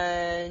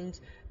 and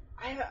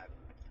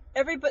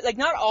everybody, like,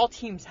 not all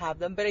teams have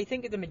them, but I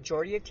think the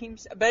majority of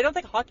teams, but I don't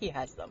think hockey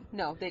has them,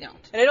 No, they don't.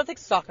 and I don't think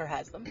soccer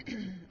has them.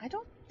 I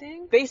don't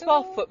think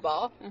Baseball, so.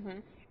 football,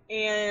 Mhm.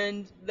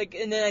 and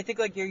then I think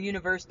like your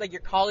like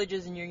your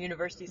colleges and your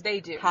universities, They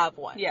do. have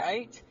one, Yeah.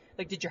 right?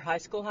 Like, did your high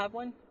school have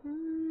one?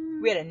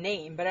 We had a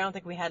name, but I don't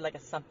think we had like a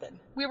something.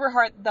 We were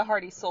the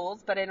Hardy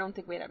Souls, but I don't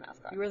think we had a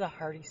mascot. We were the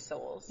Hardy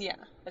Souls. Yeah.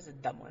 That's a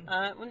dumb one.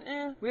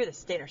 Eh. We were the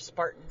Stainer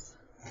Spartans.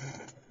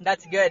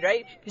 That's good,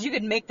 right? Because you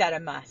could make that a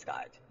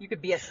mascot. You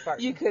could be a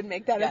Spartan. You could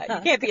make that Yeah, a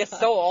you can't be a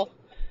soul.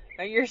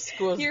 Right? Your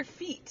school's... Your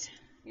feet.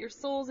 Your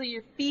soles are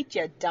your feet,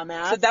 you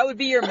dumbass. So that would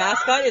be your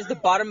mascot, is the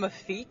bottom of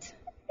feet?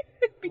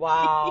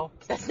 Wow.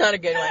 That's not a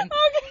good one.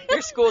 Okay.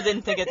 Your school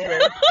didn't think it through.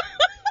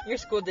 Your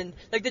school didn't.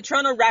 Like, the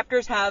Toronto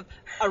Raptors have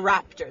a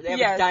raptor. They have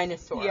Yes. a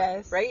dinosaur.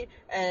 Yes. Right?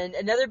 And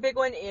another big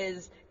one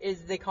is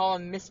they call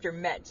him Mr.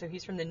 Met. So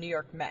he's from the New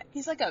York Mets.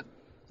 He's like a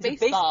He's a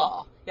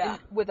baseball. Yeah.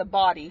 With a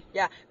body.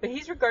 Yeah. But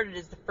he's regarded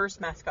as the first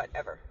mascot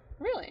ever.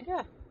 Really?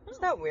 Yeah.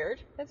 Isn't that weird?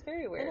 That's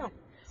very I weird. know.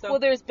 So, Well,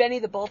 there's Benny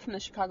the Bull from the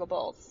Chicago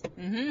Bulls.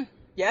 Mm-hmm.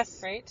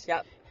 Yes. Right?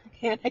 Yep.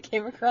 And I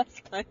came across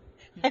one,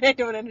 and I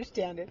don't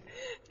understand it.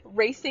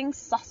 Racing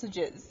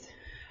sausages.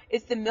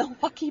 It's the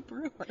Milwaukee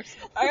Brewers.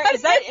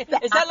 Is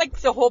that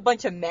like a whole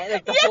bunch of men?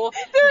 Like the whole...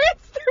 There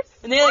is.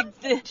 And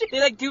they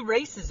like do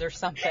races or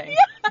something.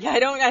 Yeah, I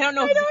don't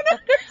know.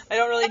 I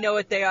don't really know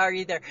what they are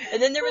either.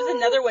 And then there was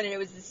another one, and it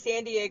was the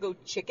San Diego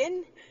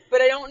Chicken,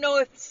 but I don't know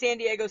if San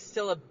Diego's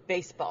still a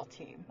baseball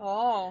team.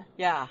 Oh.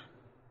 Yeah.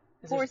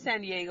 Poor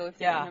San Diego if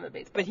they don't have a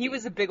baseball But he team.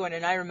 was a big one,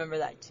 and I remember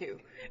that too.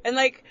 And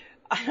like,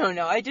 I don't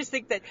know. I just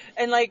think that,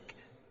 and like,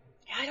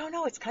 I don't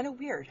know. It's kind of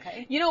weird.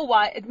 Hey? You know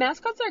what?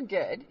 Mascots are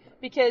good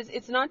because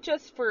it's not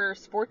just for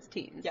sports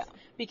teams. Yeah.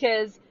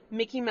 Because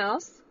Mickey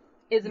Mouse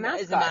is a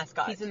mascot. Is a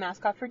mascot. He's a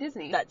mascot for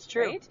Disney. That's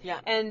true. Right? Yeah.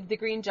 And the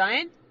Green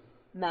Giant,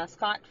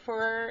 mascot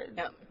for...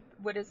 Yeah.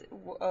 What is it?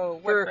 Oh,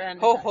 what For brand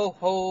is ho that? ho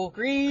ho,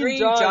 Green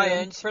Giant.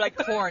 Giant. For like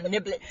corn,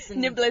 niblets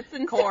and Niblets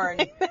and corn,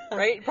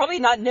 right? Probably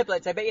not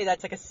niblets. I bet you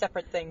that's like a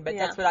separate thing, but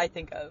Yeah. that's what I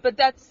think of. But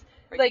that's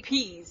Right, like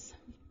peas.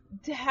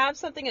 to have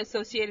something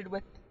associated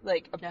with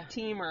like a Yeah.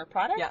 team or a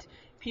product. Yeah.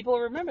 People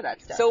remember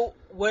that stuff. So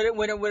when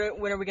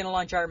are we gonna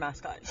launch our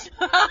mascot?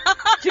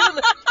 two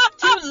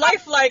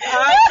lifelike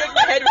eyes, shake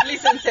my head with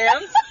Lisa and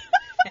Sam's.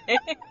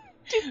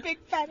 Two big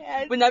fat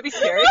heads. Wouldn't that be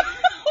scary?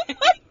 Oh my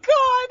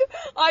god!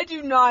 I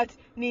do not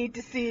need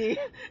to see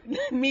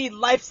me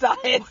life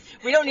size.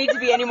 We don't need to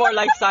be any more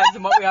life size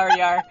than what we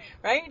already are,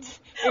 right?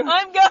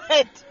 I'm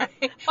good.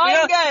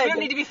 I'm good. We don't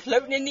need to be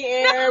floating in the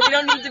air. We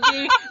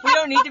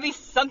don't need to be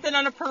something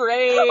on a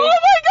parade. Oh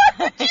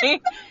my god!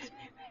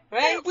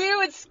 Right? We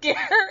would scare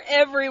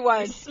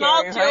everyone.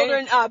 Small Scary,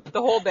 children right? up.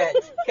 The whole bit.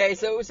 Okay,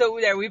 so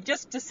there, we've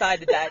just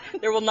decided that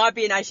there will not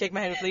be an I Shake My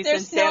Head with Lisa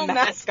There's and Sam no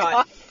mascot.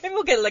 mascot. Maybe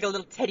we'll get like a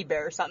little teddy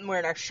bear or something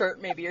wearing our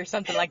shirt maybe or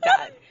something like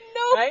that.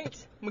 No.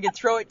 Right? We can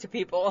throw it to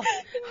people.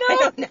 No. I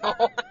don't know.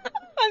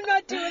 I'm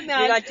not doing that.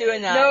 You're not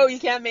doing that. No, you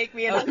can't make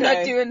me, and I'm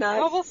not doing that.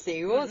 Well, we'll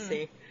see. We'll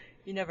see.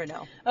 You never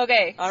know.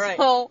 Okay. All right.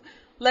 So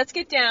let's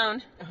get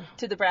down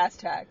to the brass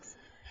tacks.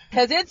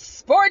 Because it's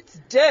sports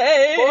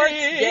day. Sports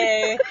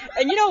day.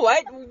 And you know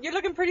what? You're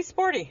looking pretty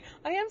sporty.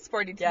 I am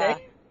sporty today.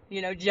 Yeah.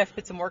 You know, did you have to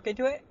put some work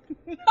into it?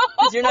 No.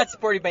 Because you're not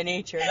sporty by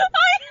nature. I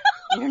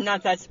know. You're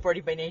not that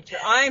sporty by nature.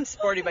 I'm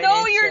sporty by nature.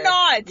 No, you're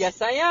not.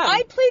 Yes, I am.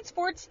 I played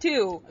sports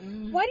too.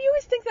 Why do you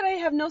always think that I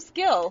have no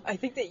skill? I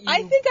think that you...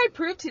 I think I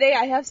proved today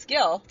I have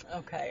skill.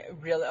 Okay,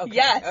 really? Okay.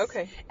 Yes.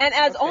 Okay. And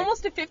as Okay.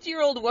 almost a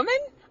 50-year-old woman,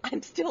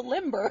 I'm still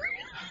limber.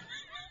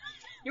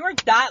 You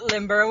weren't that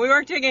limber, and we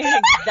weren't doing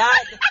anything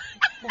that...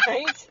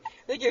 Right?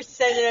 I think you're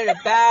sending out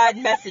a bad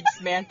message,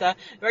 Samantha.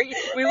 Right?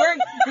 We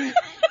weren't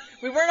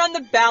on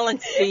the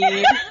balance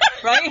beam,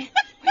 right?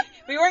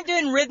 We weren't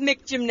doing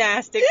rhythmic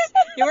gymnastics.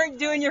 You weren't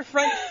doing your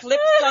front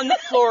flips on the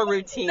floor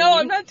routine. No,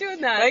 I'm not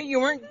doing that. Right? You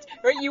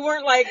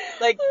weren't like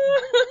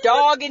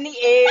dog in the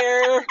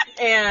air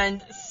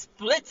and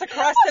splits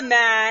across the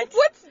mat.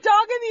 What's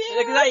dog in the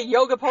Like, air? is that a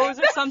yoga pose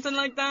or something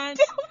like that?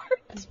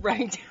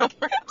 Right,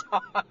 downward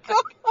dog.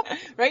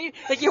 Right?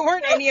 Like, you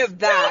weren't any of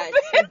that.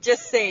 I'm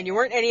just saying, you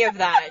weren't any of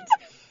that.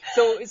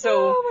 So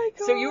Oh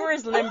my so you God. were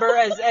as limber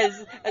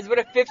as what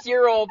a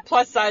 50-year-old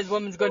plus size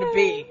woman's going to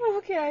be.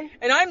 Okay.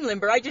 And I'm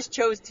limber. I just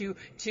chose to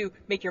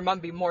make your mom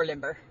be more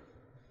limber.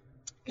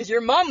 Because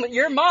your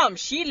mom,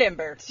 she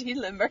limber. She's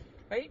limber.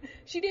 Right?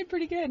 She did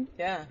pretty good.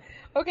 Yeah.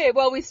 Okay,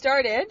 well, we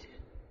started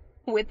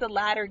with the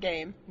ladder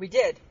game. We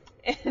did.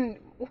 And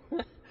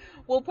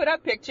We'll put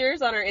up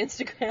pictures on our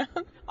Instagram.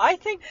 I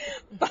think,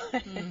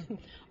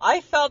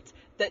 I felt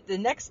that the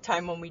next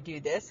time when we do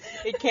this,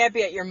 it can't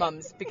be at your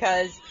mom's,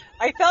 because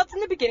I felt in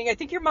the beginning, I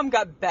think your mom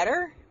got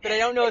better, but I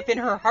don't know if in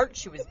her heart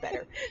she was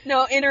better.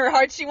 No, in her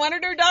heart she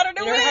wanted her daughter to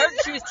In win. her heart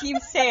she was Team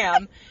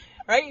Sam,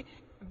 right?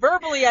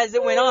 Verbally as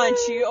it went on,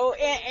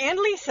 and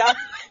Lisa,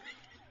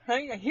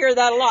 right? I hear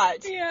that a lot.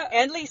 Yeah.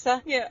 And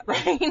Lisa. Yeah.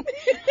 Right?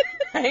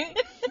 Right?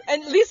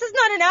 And Lisa's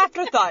not an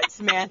afterthought,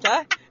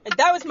 Samantha. And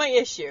that was my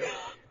issue.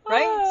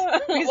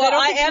 Right? Because Well,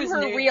 I think she am was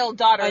her real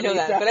daughter, I know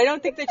Lisa. that, but I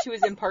don't think that she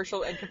was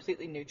impartial and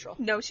completely neutral.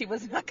 No, she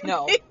was not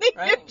No, completely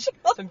right? neutral.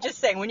 So I'm just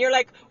saying, when you're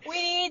like, we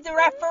need the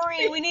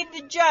referee, we need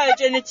the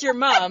judge, and it's your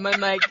mom, I'm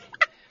like,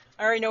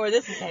 I already know where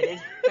this is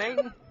headed, right?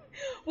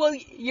 Well,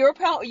 your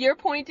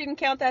point didn't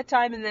count that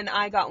time, and then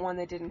I got one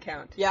that didn't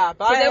count. Yeah,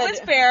 but So that was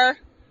fair.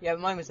 Yeah,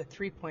 but mine was a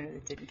 3-pointer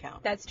that didn't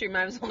count. That's true.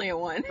 Mine was only a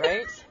 1.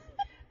 Right?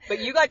 But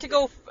you got to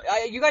go.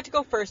 You got to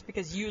go first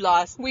because you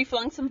lost. We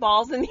flung some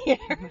balls in the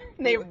air.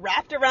 They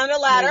wrapped around a They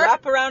ladder.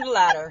 wrap around a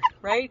ladder,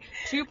 right?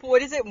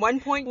 What is it?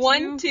 1.2.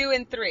 1, 2,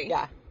 and 3.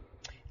 Yeah.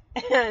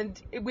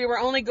 And we were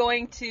only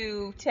going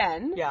to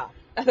 10. Yeah.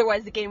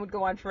 Otherwise, the game would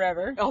go on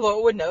forever. Although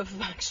it wouldn't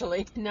have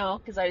actually. No,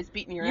 because I was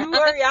beating your You ass.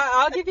 were. Yeah,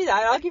 I'll give you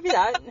that. I'll give you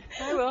that.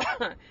 I will.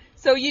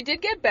 So you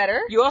did get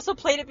better. You also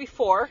played it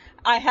before.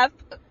 I have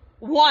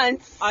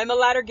once. I'm a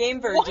ladder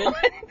game virgin.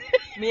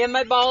 Me and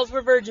my balls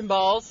were virgin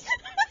balls.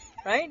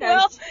 Right?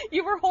 Well,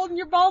 you were holding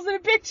your balls in a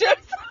picture. I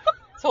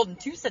was holding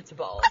 2 sets of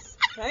balls.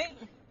 Right?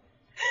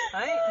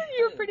 Right?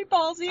 You were pretty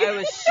ballsy. I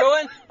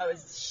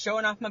was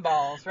showing off my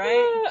balls,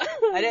 right?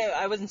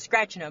 I wasn't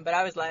scratching them, but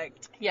I was like,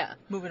 yeah,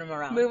 moving them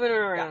around. moving them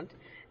around.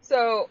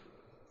 So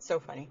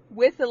funny.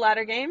 with the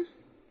ladder game,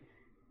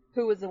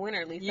 who was the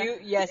winner, Lisa?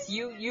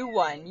 You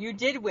won. You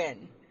did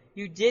win.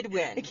 You did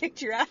win. I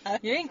kicked your ass.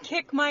 You didn't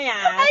kick my ass.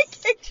 I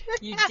kicked your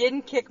You ass.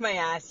 didn't kick my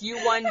ass.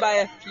 You won by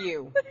a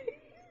few.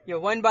 You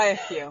won by a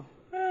few.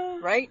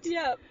 Right?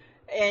 Yep.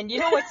 And you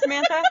know what,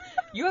 Samantha?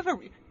 You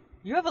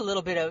have a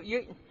little bit of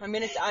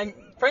I'm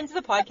friends of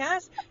the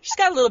podcast. She's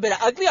got a little bit of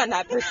ugly on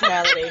that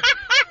personality.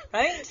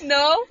 Right?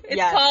 No, it's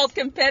Yes. called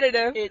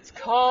competitive. It's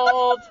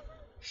called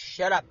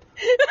shut up.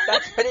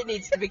 That's what it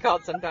needs to be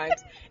called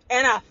sometimes.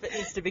 Enough it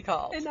needs to be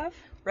called. Enough.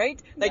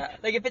 Right? Yeah.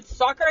 Like if it's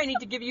soccer, I need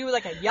to give you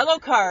like a yellow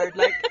card.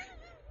 Like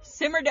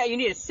simmer down. You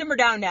need a simmer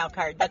down now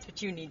card. That's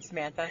what you need,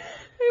 Samantha.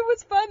 It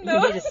was fun You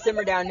though. need a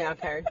simmer down now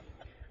card.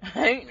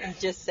 Right? I'm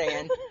just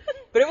saying.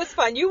 But it was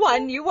fun. You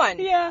won.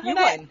 Yeah, You and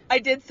won. I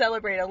did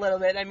celebrate a little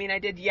bit. I mean, I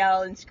did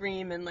yell and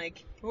scream and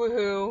like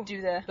Woohoo.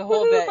 do the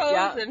whole woohoo bit. pose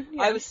Yeah. and,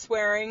 I was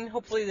swearing.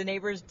 Hopefully the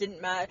neighbors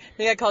didn't mad. I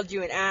think I called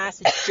you an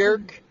ass, a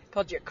jerk.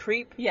 Called you a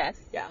creep. yes,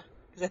 Yeah.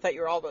 Because I thought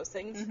you were all those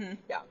things. Mhm.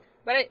 Yeah.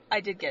 but I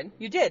did good.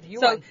 You did. You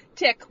So won.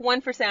 tick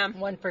 1 for Sam.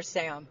 One for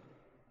Sam.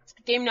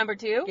 Game number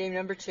 2 Game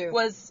number 2.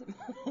 was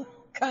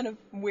kind of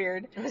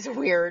weird. It was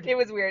weird. It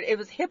was weird. It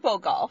was hippo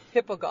golf.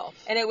 Hippo golf.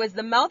 And it was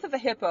the mouth of a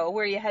hippo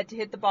where you had to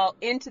hit the ball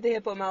into the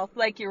hippo mouth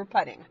like you were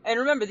putting. And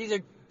remember, these are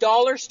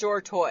dollar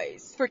store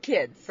toys For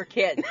kids. for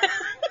kids.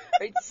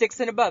 Right? 6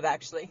 and above,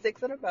 actually.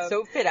 6 and above.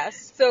 So it fit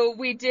us. So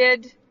we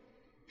did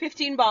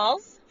 15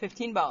 balls.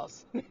 15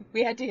 balls.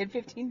 We had to hit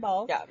 15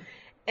 balls. Yeah.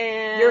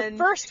 And Your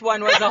first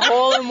one was a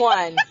hole in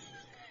one.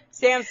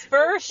 Sam's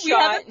first we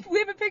shot.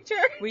 have a picture.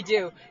 We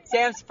do.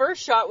 Sam's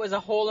first shot was a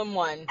hole in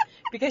one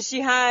because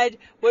she had.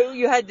 Well,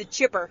 you had the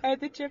chipper. I had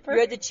the chipper. You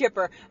had the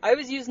chipper. I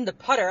was using the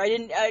putter. I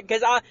didn't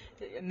because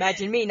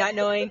imagine me not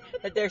knowing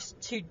that there's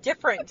 2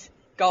 different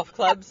golf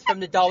clubs from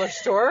the dollar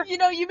store. You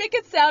know, you make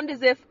it sound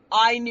as if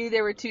I knew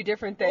there were 2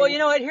 different things. Well, you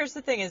know what? Here's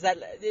the thing: is that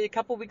a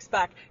couple weeks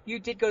back you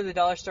did go to the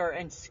dollar store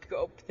and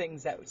scope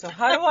things out. So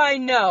how do I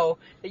know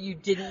that you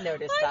didn't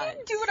notice that? I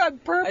didn't do it on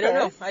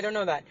purpose. I don't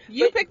know that.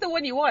 You But- picked the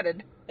one you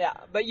wanted. Yeah,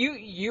 but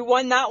you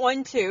won that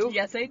one too.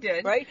 Yes, I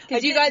did. Right?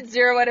 Because I you did- got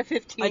 0 out of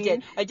 15. I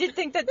did. I did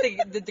think that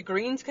the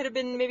greens could have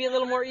been maybe a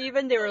little more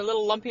even. They were a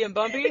little lumpy and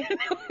bumpy.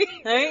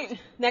 Right?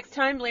 Next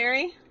time,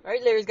 Larry.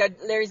 Right? Larry's got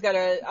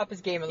to up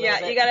his game a little Yeah,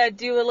 bit. you got to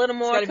do a little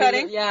more It's gotta be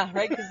cutting. yeah,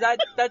 right? Because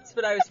that's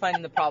what I was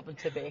finding the problem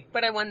to be.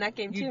 But I won that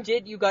game You too.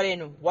 did. You got in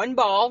 1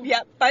 ball.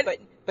 Yep, but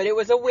But it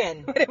was a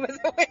win. it was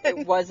a win.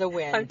 It was a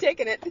win. I'm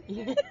taking it.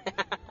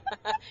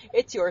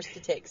 It's yours to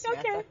take,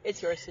 Samantha. Okay.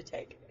 It's yours to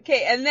take.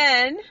 Okay, and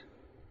then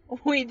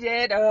we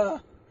did,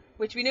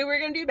 which we knew we were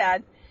going to do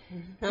bad.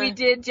 We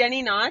did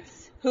Jenny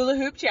Knott's hula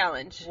hoop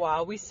challenge.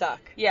 Wow, we suck.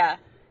 Yeah.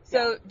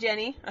 So,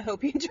 Jenny, I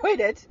hope you enjoyed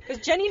it.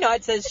 Because Jenny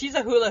Knott says she's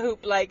a hula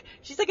hoop,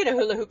 she's like in a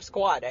hula hoop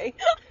squad, eh?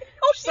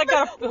 She's like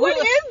What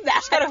is that?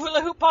 She's got a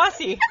hula hoop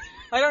posse.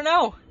 I don't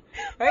know.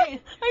 Right?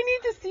 I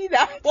need to see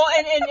that. Well,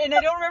 and I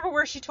don't remember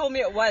where she told me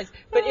it was,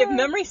 but if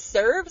memory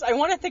serves, I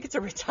want to think it's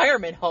a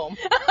retirement home.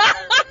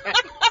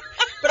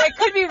 But I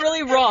could be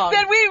really wrong.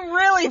 Then we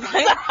really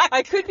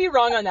I could be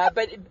wrong on that,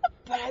 but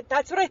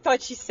that's what I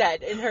thought she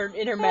said in her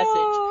message.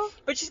 Oh.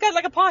 But she's got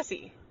like a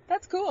posse.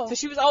 That's cool. So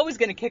she was always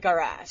going to kick our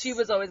ass. She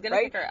was always going to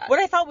kick our ass. What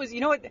I thought was,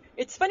 you know what?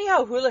 It's funny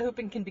how hula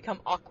hooping can become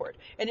awkward.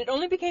 And it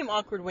only became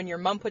awkward when your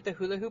mom put the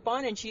hula hoop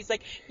on and she's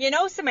like, you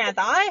know,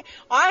 Samantha, I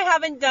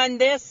haven't done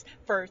this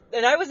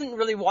and I wasn't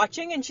really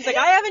watching. And she's like,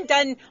 I haven't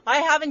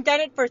done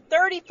it for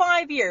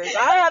 35 years.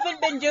 I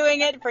haven't been doing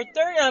it for 30.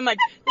 And I'm like,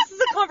 this is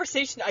a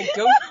conversation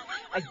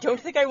I don't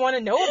think I want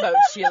to know about,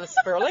 Sheila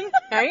Sperling,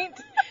 right?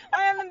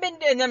 I haven't been,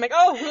 and I'm like,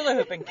 oh, hula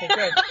hooping, okay,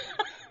 good.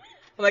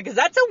 I'm like, 'cause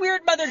that's a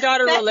weird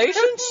mother-daughter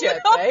relationship,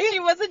 no, eh? She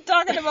wasn't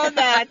talking about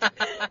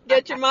that.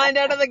 Get your mind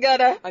out of the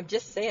gutter. I'm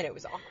just saying it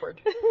was awkward.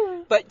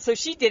 But, so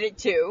she did it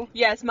too.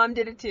 Yes, Mom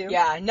did it too.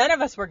 Yeah, none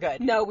of us were good.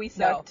 No, we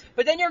sucked. No.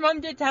 But then your mom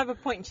did have a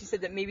point, and she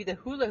said that maybe the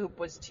hula hoop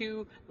was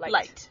too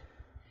light.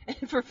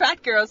 And for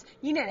fat girls,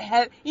 you need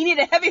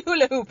a heavy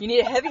hula hoop. You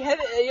need a heavy,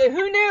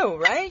 who knew,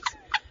 right?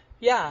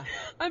 Yeah.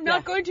 I'm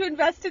not going to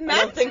invest in that.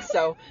 I don't think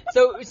so.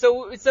 But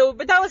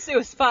it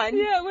was fun.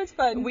 Yeah, it was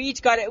fun. We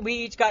each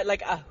got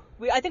like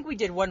I think we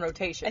did one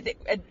rotation. I think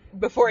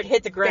before it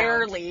hit the ground.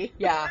 Barely.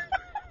 Yeah.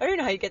 I don't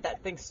know how you get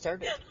that thing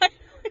started.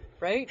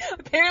 Right?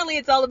 Apparently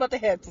it's all about the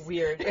hips.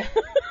 Weird.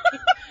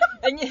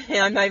 And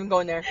yeah, I'm not even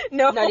going there.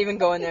 No. Not even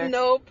going there.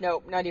 Nope.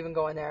 Nope, not even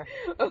going there.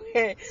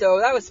 Okay. So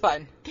that was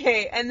fun.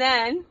 Okay, and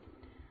then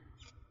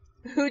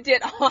who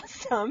did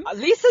awesome?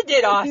 Lisa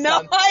did awesome.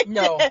 No, I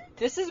No. did.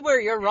 This is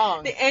where you're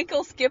wrong. The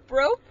ankle skip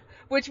rope,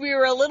 which we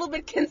were a little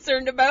bit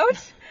concerned about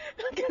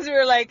because we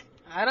were like,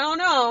 I don't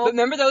know. But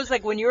remember those,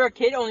 like, when you were a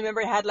kid, only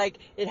remember it had like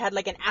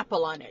an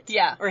apple on it.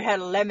 Yeah. Or it had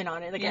a lemon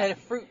on it. Like, Yeah. it had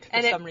a fruit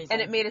for some reason.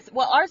 And it made us,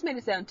 well, ours made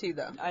a sound too,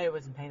 though. I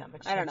wasn't paying that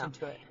much I don't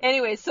attention know. to it.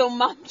 Anyway, so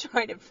Mom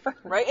tried it first.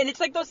 Right? And it's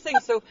like those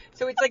things. So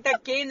it's like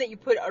that game that you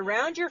put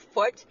around your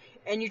foot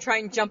and you try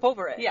and jump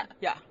over it. Yeah.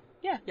 Yeah.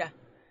 Yeah. Yeah.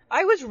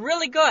 I was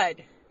really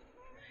good.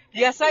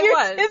 Yes, I You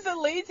was. did the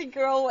lazy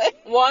girl way.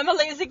 Well, I'm a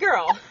lazy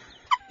girl.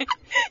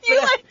 You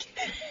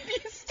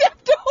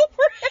stepped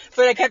over it.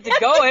 But I kept it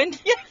going.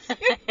 Yes,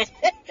 you did.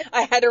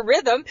 I had a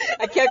rhythm.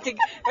 I kept it,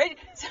 right?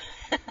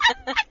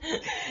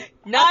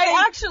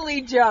 I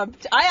actually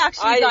jumped.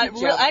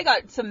 I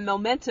got some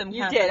momentum.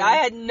 You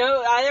happening. did.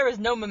 There was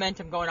no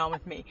momentum going on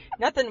with me.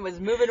 Nothing was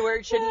moving where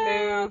it shouldn't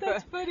move.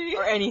 That's funny.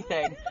 Or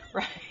anything.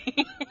 Right?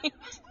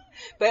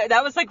 But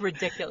that was like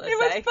ridiculous. It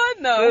was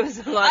fun though. It was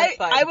a lot of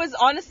fun. I was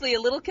honestly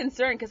a little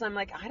concerned because I'm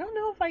like, I don't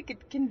know if I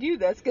can do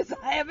this because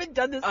I haven't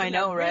done this. I in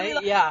know, a really right?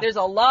 long- Yeah. There's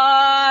a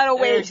lot of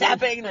waves There's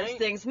happening. There's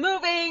things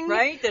moving.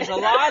 Right? There's a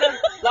lot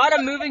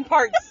of moving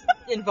parts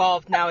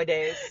involved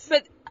nowadays.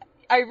 But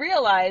I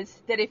realized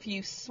that if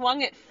you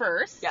swung it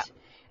first, Yeah.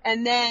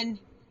 and then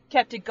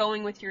kept it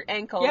going with your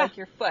ankle, Yeah. like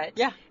your foot,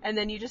 Yeah. and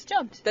then you just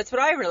jumped. That's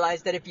what I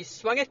realized, that if you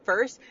swung it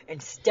first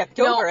and stepped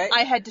over it.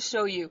 I had to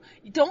show you.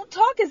 Don't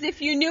talk as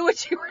if you knew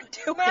what you were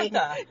doing.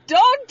 Samantha.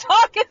 Don't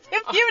talk as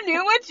if you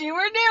knew what you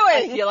were I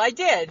doing. feel I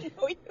did.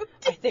 No, you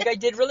I think I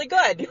did really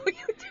good.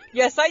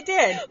 Yes, I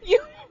did.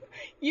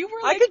 You were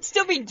I like, could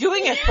still be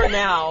doing it for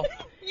now.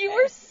 you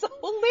were so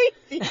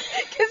lazy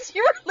because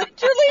you were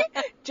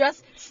literally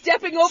just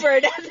stepping over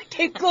it as it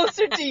came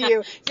closer to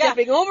you.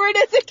 Stepping over it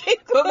as it came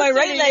closer But my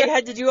right to leg you.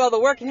 had to do all the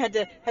work and had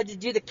to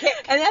do the kick.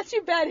 And that's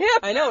your bad hip.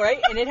 I know, right?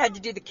 And it had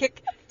to do the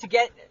kick to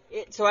get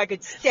it so I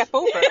could step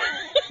over,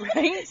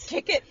 right?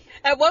 Kick it.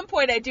 At one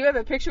point, I do have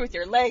a picture with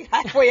your leg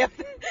halfway up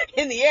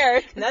in the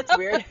air. That's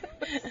weird.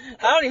 I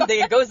don't even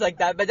think it goes like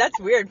that, but that's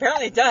weird.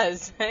 Apparently it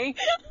does, right?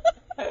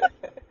 That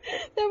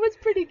was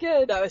pretty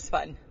good. That was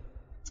fun.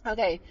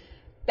 Okay,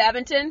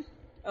 badminton.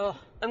 Oh,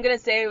 I'm gonna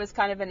say it was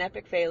kind of an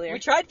epic failure. we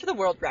tried for the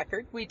world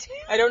record. We did.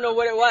 I don't know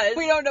what it was.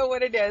 We don't know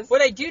what it is.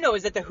 What I do know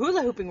is that the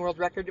hula hooping world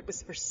record, it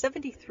was for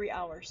 73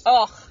 hours.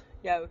 Ugh,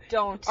 Yeah.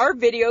 don't. Our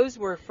videos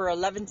were for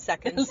 11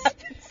 seconds.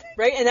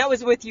 Right? And that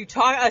was with you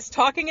us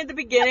talking at the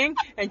beginning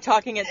and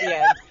talking at the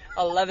end.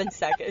 11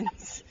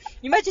 seconds.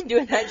 You imagine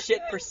doing that shit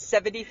for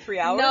 73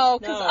 hours? No,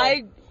 because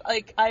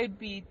I'd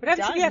be What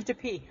happens done. if you have to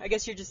pee? I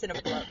guess you're just in a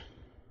pull-up.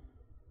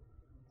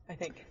 I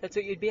think. That's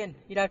what you'd be in.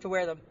 You'd have to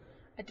wear them.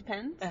 It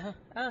depends.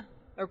 Uh-huh.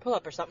 Or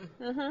pull-up or something.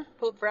 Uh-huh.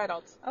 Pull-up for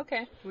adults.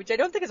 Okay. Which I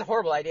don't think is a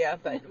horrible idea,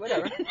 but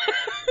whatever.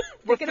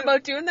 Thinking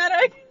about doing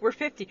that, We're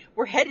 50.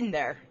 We're heading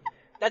there.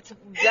 That's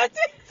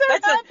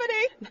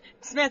happening.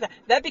 Samantha,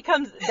 that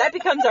becomes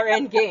our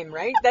end game,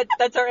 right?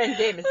 That's our end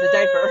game is the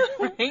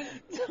diaper,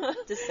 right?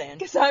 Just saying.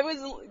 Because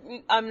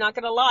I'm not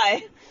going to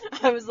lie,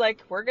 I was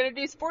like, we're going to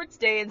do sports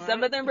day, and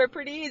some of them are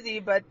pretty easy,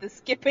 but the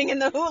skipping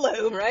and the hula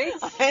hoop, Right?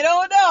 I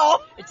don't know.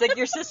 It's like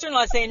your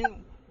sister-in-law saying,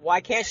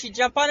 why can't she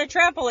jump on a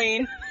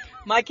trampoline?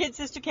 My kid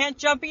sister can't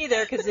jump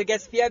either because I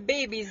guess if you have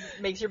babies,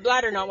 it makes your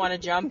bladder not want to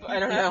jump. I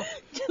don't know.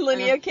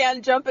 Linnea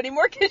can't jump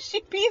anymore because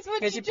she pees when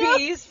Because she she jumps.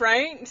 pees,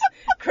 right?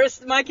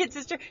 Chris, my kid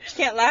sister, she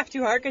can't laugh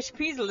too hard because she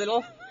pees a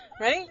little,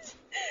 right?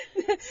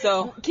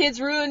 So Kids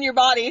ruin your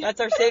body.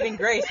 that's our saving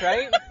grace,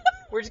 right?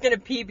 We're just going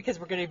to pee because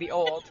we're going to be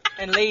old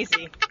and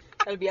lazy.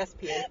 That'll be us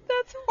peeing.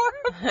 That's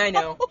horrible. I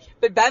know.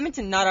 But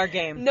badminton, not our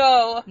game.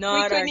 No, Not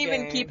we our couldn't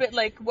even game. keep it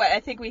like, what, I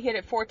think we hit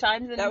it 4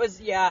 times. And That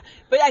was, yeah.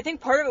 But I think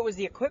part of it was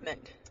the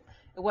equipment.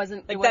 it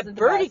wasn't Like it wasn't that the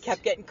birdie best.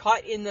 kept getting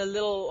caught in the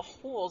little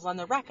holes on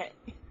the racket.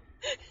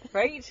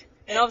 Right?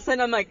 And all of a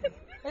sudden I'm like,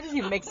 that doesn't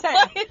even make sense.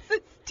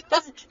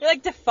 It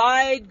like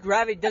defied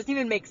gravity. Doesn't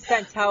even make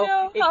sense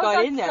how it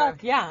got in there.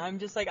 Stuck. Yeah, I'm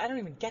just like, I don't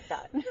even get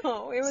that.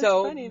 No, it was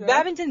So funny though.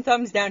 badminton,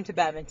 thumbs down to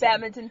badminton.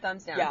 Badminton,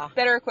 thumbs down. Yeah.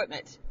 Better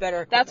equipment.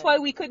 Better equipment. That's why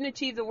we couldn't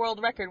achieve the world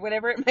record,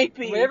 whatever it might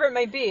be. Whatever it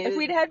might be. If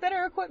we'd had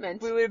better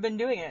equipment, we would have been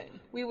doing it.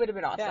 we would have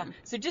been awesome. Yeah.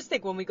 So just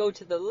think, when we go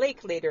to the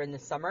lake later in the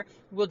summer,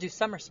 we'll do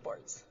summer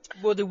sports.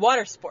 We'll do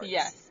water sports.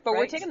 Yes, but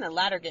we're right? taking the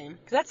ladder game.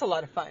 Because that's a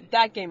lot of fun.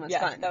 That game was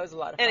Yeah, fun. that was a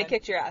lot of fun. And it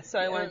kicked your ass, so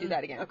I want to do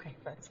that again. Okay,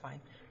 that's fine.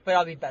 But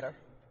I'll be better.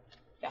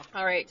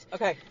 All right.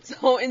 Okay.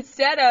 So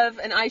instead of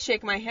an I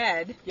shake my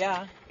head,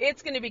 Yeah.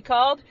 it's going to be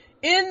called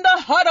In the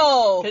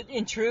Huddle.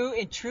 In true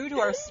to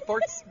our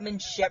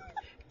sportsmanship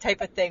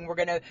type of thing, we're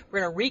gonna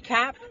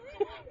recap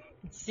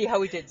and see how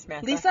we did,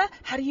 Samantha. Lisa,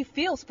 how do you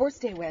feel Sports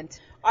Day went?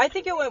 I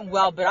think it went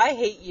well, but I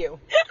hate you.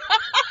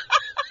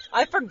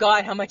 I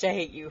forgot how much I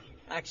hate you,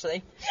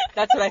 actually.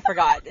 That's what I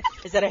forgot,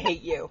 is that I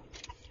hate you.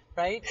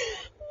 Right?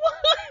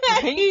 Why?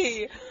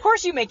 Right? Of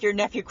course you make your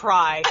nephew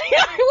cry.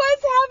 I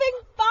was having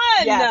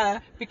fun.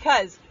 Yes,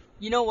 because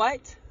you know what?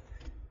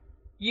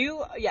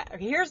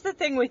 Here's the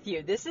thing with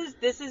you. This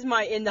is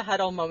my in the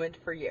huddle moment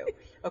for you.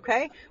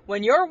 Okay?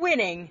 When you're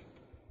winning,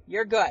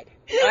 you're good.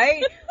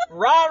 Right?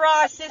 Rah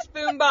rah sis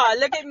boom ba.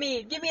 Look at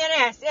me. Give me an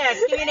S,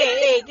 give me an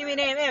A, give me an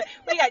M.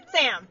 We got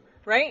Sam.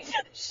 Right?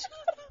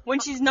 When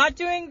she's not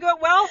doing good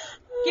well,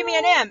 give me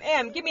an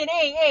M, give me an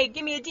A,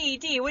 give me a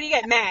D. What do you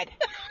get? Mad.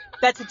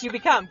 That's what you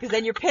become, because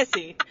then you're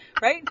pissy,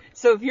 right?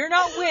 So if you're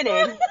not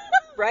winning,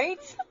 right?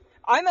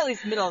 I'm at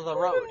least middle of the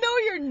road. No,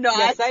 you're not.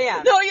 Yes, I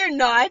am. No, you're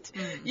not.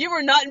 You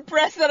were not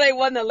impressed that I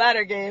won the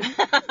ladder game.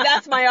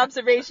 That's my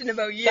observation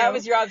about you. That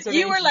was your observation.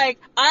 You were like,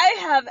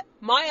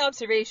 my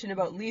observation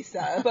about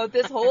Lisa, about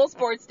this whole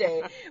sports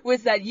day,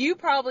 was that you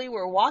probably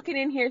were walking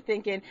in here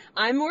thinking,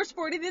 I'm more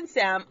sporty than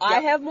Sam.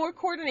 I have more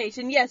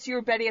coordination. Yes, you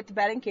were betting at the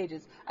batting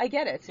cages. I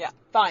get it. Yeah.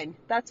 Fine.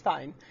 That's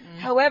fine.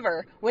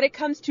 However, when it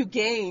comes to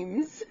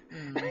games...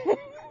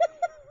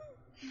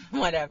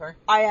 Whatever.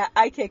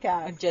 I kick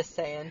ass. I'm just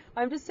saying.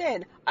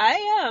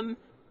 I am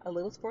a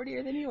little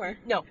sportier than you are.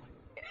 No.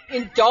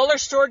 In dollar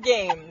store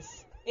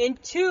games, in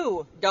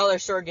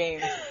 $2 store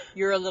games,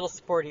 you're a little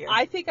sportier.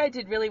 I think I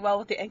did really well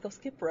with the ankle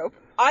skip rope.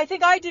 I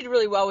think I did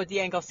really well with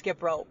the ankle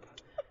skip rope.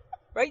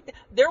 Right?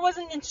 There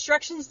wasn't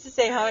instructions to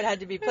say how it had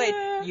to be played.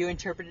 You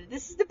interpreted.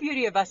 This is the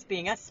beauty of us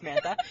being us,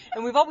 Samantha.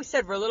 And we've always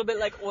said we're a little bit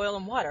like oil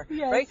and water.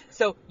 Yes. Right?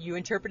 So you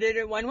interpreted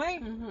it one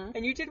way,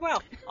 and you did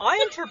well.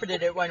 I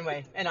interpreted it one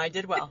way, and I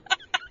did well. I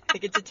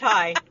think it's a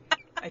tie.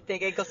 I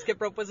think ankle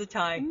skip rope was a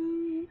tie.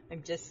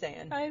 I'm just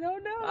saying. I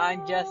don't know.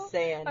 I'm just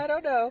saying. I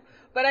don't know.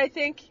 But I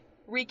think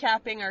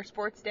recapping our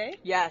sports day,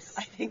 Yes.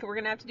 I think we're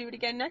going to have to do it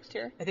again next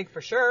year. I think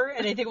for sure.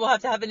 And I think we'll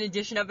have to have an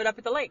edition of it up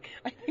at the lake.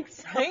 I think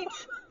so. Right?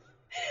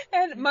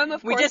 And Mom,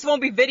 of course... We just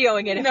won't be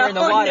videoing it if we're in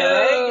the water,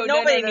 right?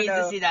 Nobody needs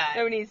no. to see that.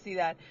 Nobody needs to see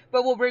that.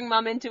 But we'll bring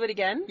Mom into it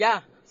again. Yeah.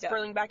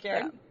 Sperling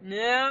backyard.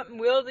 Yeah,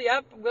 we'll do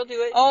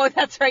it. Oh,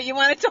 that's right. You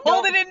wanted to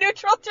hold it in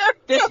neutral turf.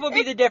 This will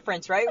be the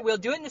difference, right? We'll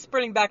do it in the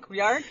Sperling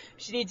backyard.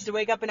 She needs to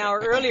wake up an hour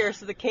earlier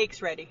so the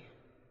cake's ready.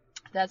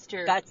 That's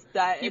true.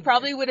 That. You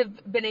probably would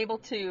have been able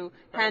to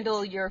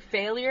handle your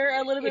failure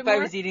a little bit if more I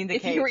was eating the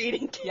cake. If you were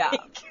eating cake. Yeah,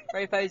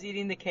 right, if I was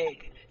eating the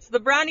cake. So the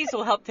brownies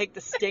will help take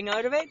the sting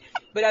out of it,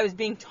 but I was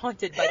being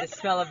taunted by the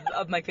smell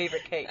of my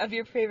favorite cake. Of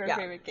your favorite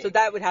cake. So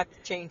that would have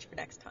to change for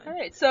next time. All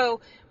right, so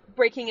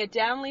breaking it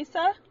down,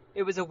 Lisa.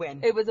 It was a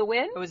win. It was a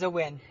win. It was a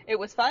win. It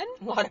was fun.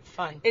 A lot of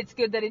fun. It's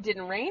good that it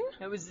didn't rain.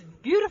 It was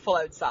beautiful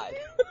outside.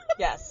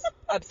 Yes,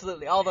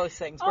 absolutely. All those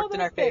things worked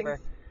in our favor.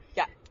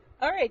 Yeah.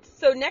 All right,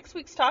 so next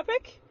week's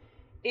topic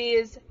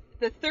is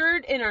the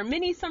third in our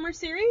mini summer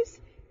series.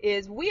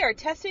 Is we are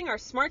testing our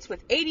smarts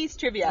with 80s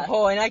trivia.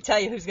 Oh, and I tell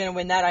you who's going to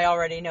win that, I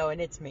already know,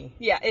 and it's me.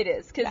 Yeah, it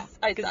is, because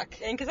I suck.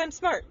 And because I'm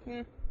smart.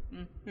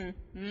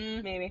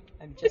 Maybe.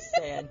 I'm just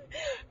saying.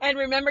 And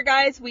remember,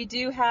 guys, we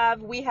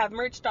have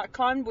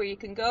merch.com where you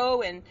can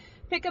go and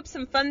pick up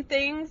some fun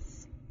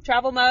things.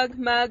 Travel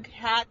mug,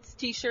 hats,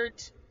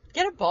 t-shirt.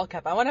 Get a ball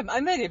cap.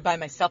 I'm ready to buy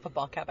myself a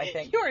ball cap, I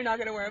think. You are not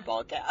going to wear a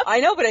ball cap. I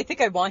know, but I think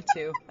I want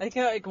to. I think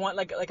I want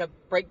like a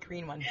bright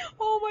green one.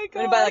 Oh my God.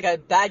 I'm going to buy like a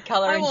bad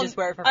color and just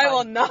wear it for fun. I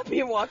will not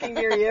be walking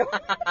near you.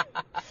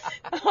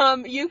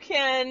 You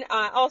can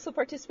also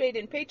participate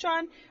in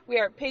Patreon. We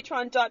are at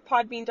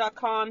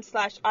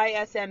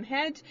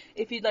patreon.podbean.com/ismhead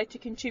if you'd like to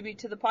contribute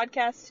to the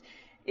podcast.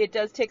 It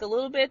does take a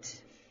little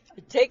bit.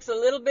 It takes a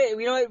little bit.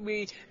 You know what?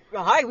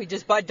 We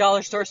just bought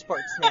dollar store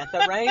sports,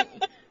 Samantha, right?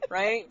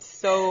 Right?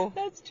 So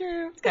that's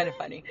true. It's kind of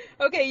funny.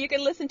 Okay, you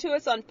can listen to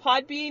us on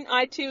Podbean,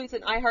 iTunes,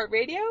 and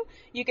iHeartRadio.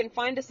 You can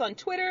find us on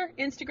Twitter,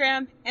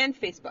 Instagram, and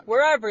Facebook.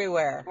 We're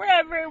everywhere. We're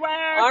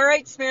everywhere. All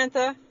right,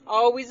 Samantha.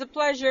 Always a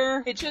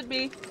pleasure. It should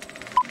be. This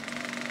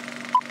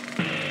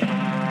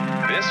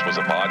was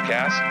a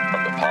podcast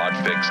from the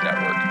Podfix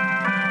Network.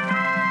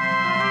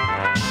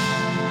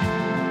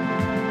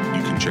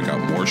 You can check out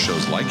more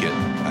shows like it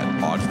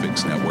at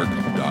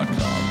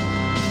podfixnetwork.com.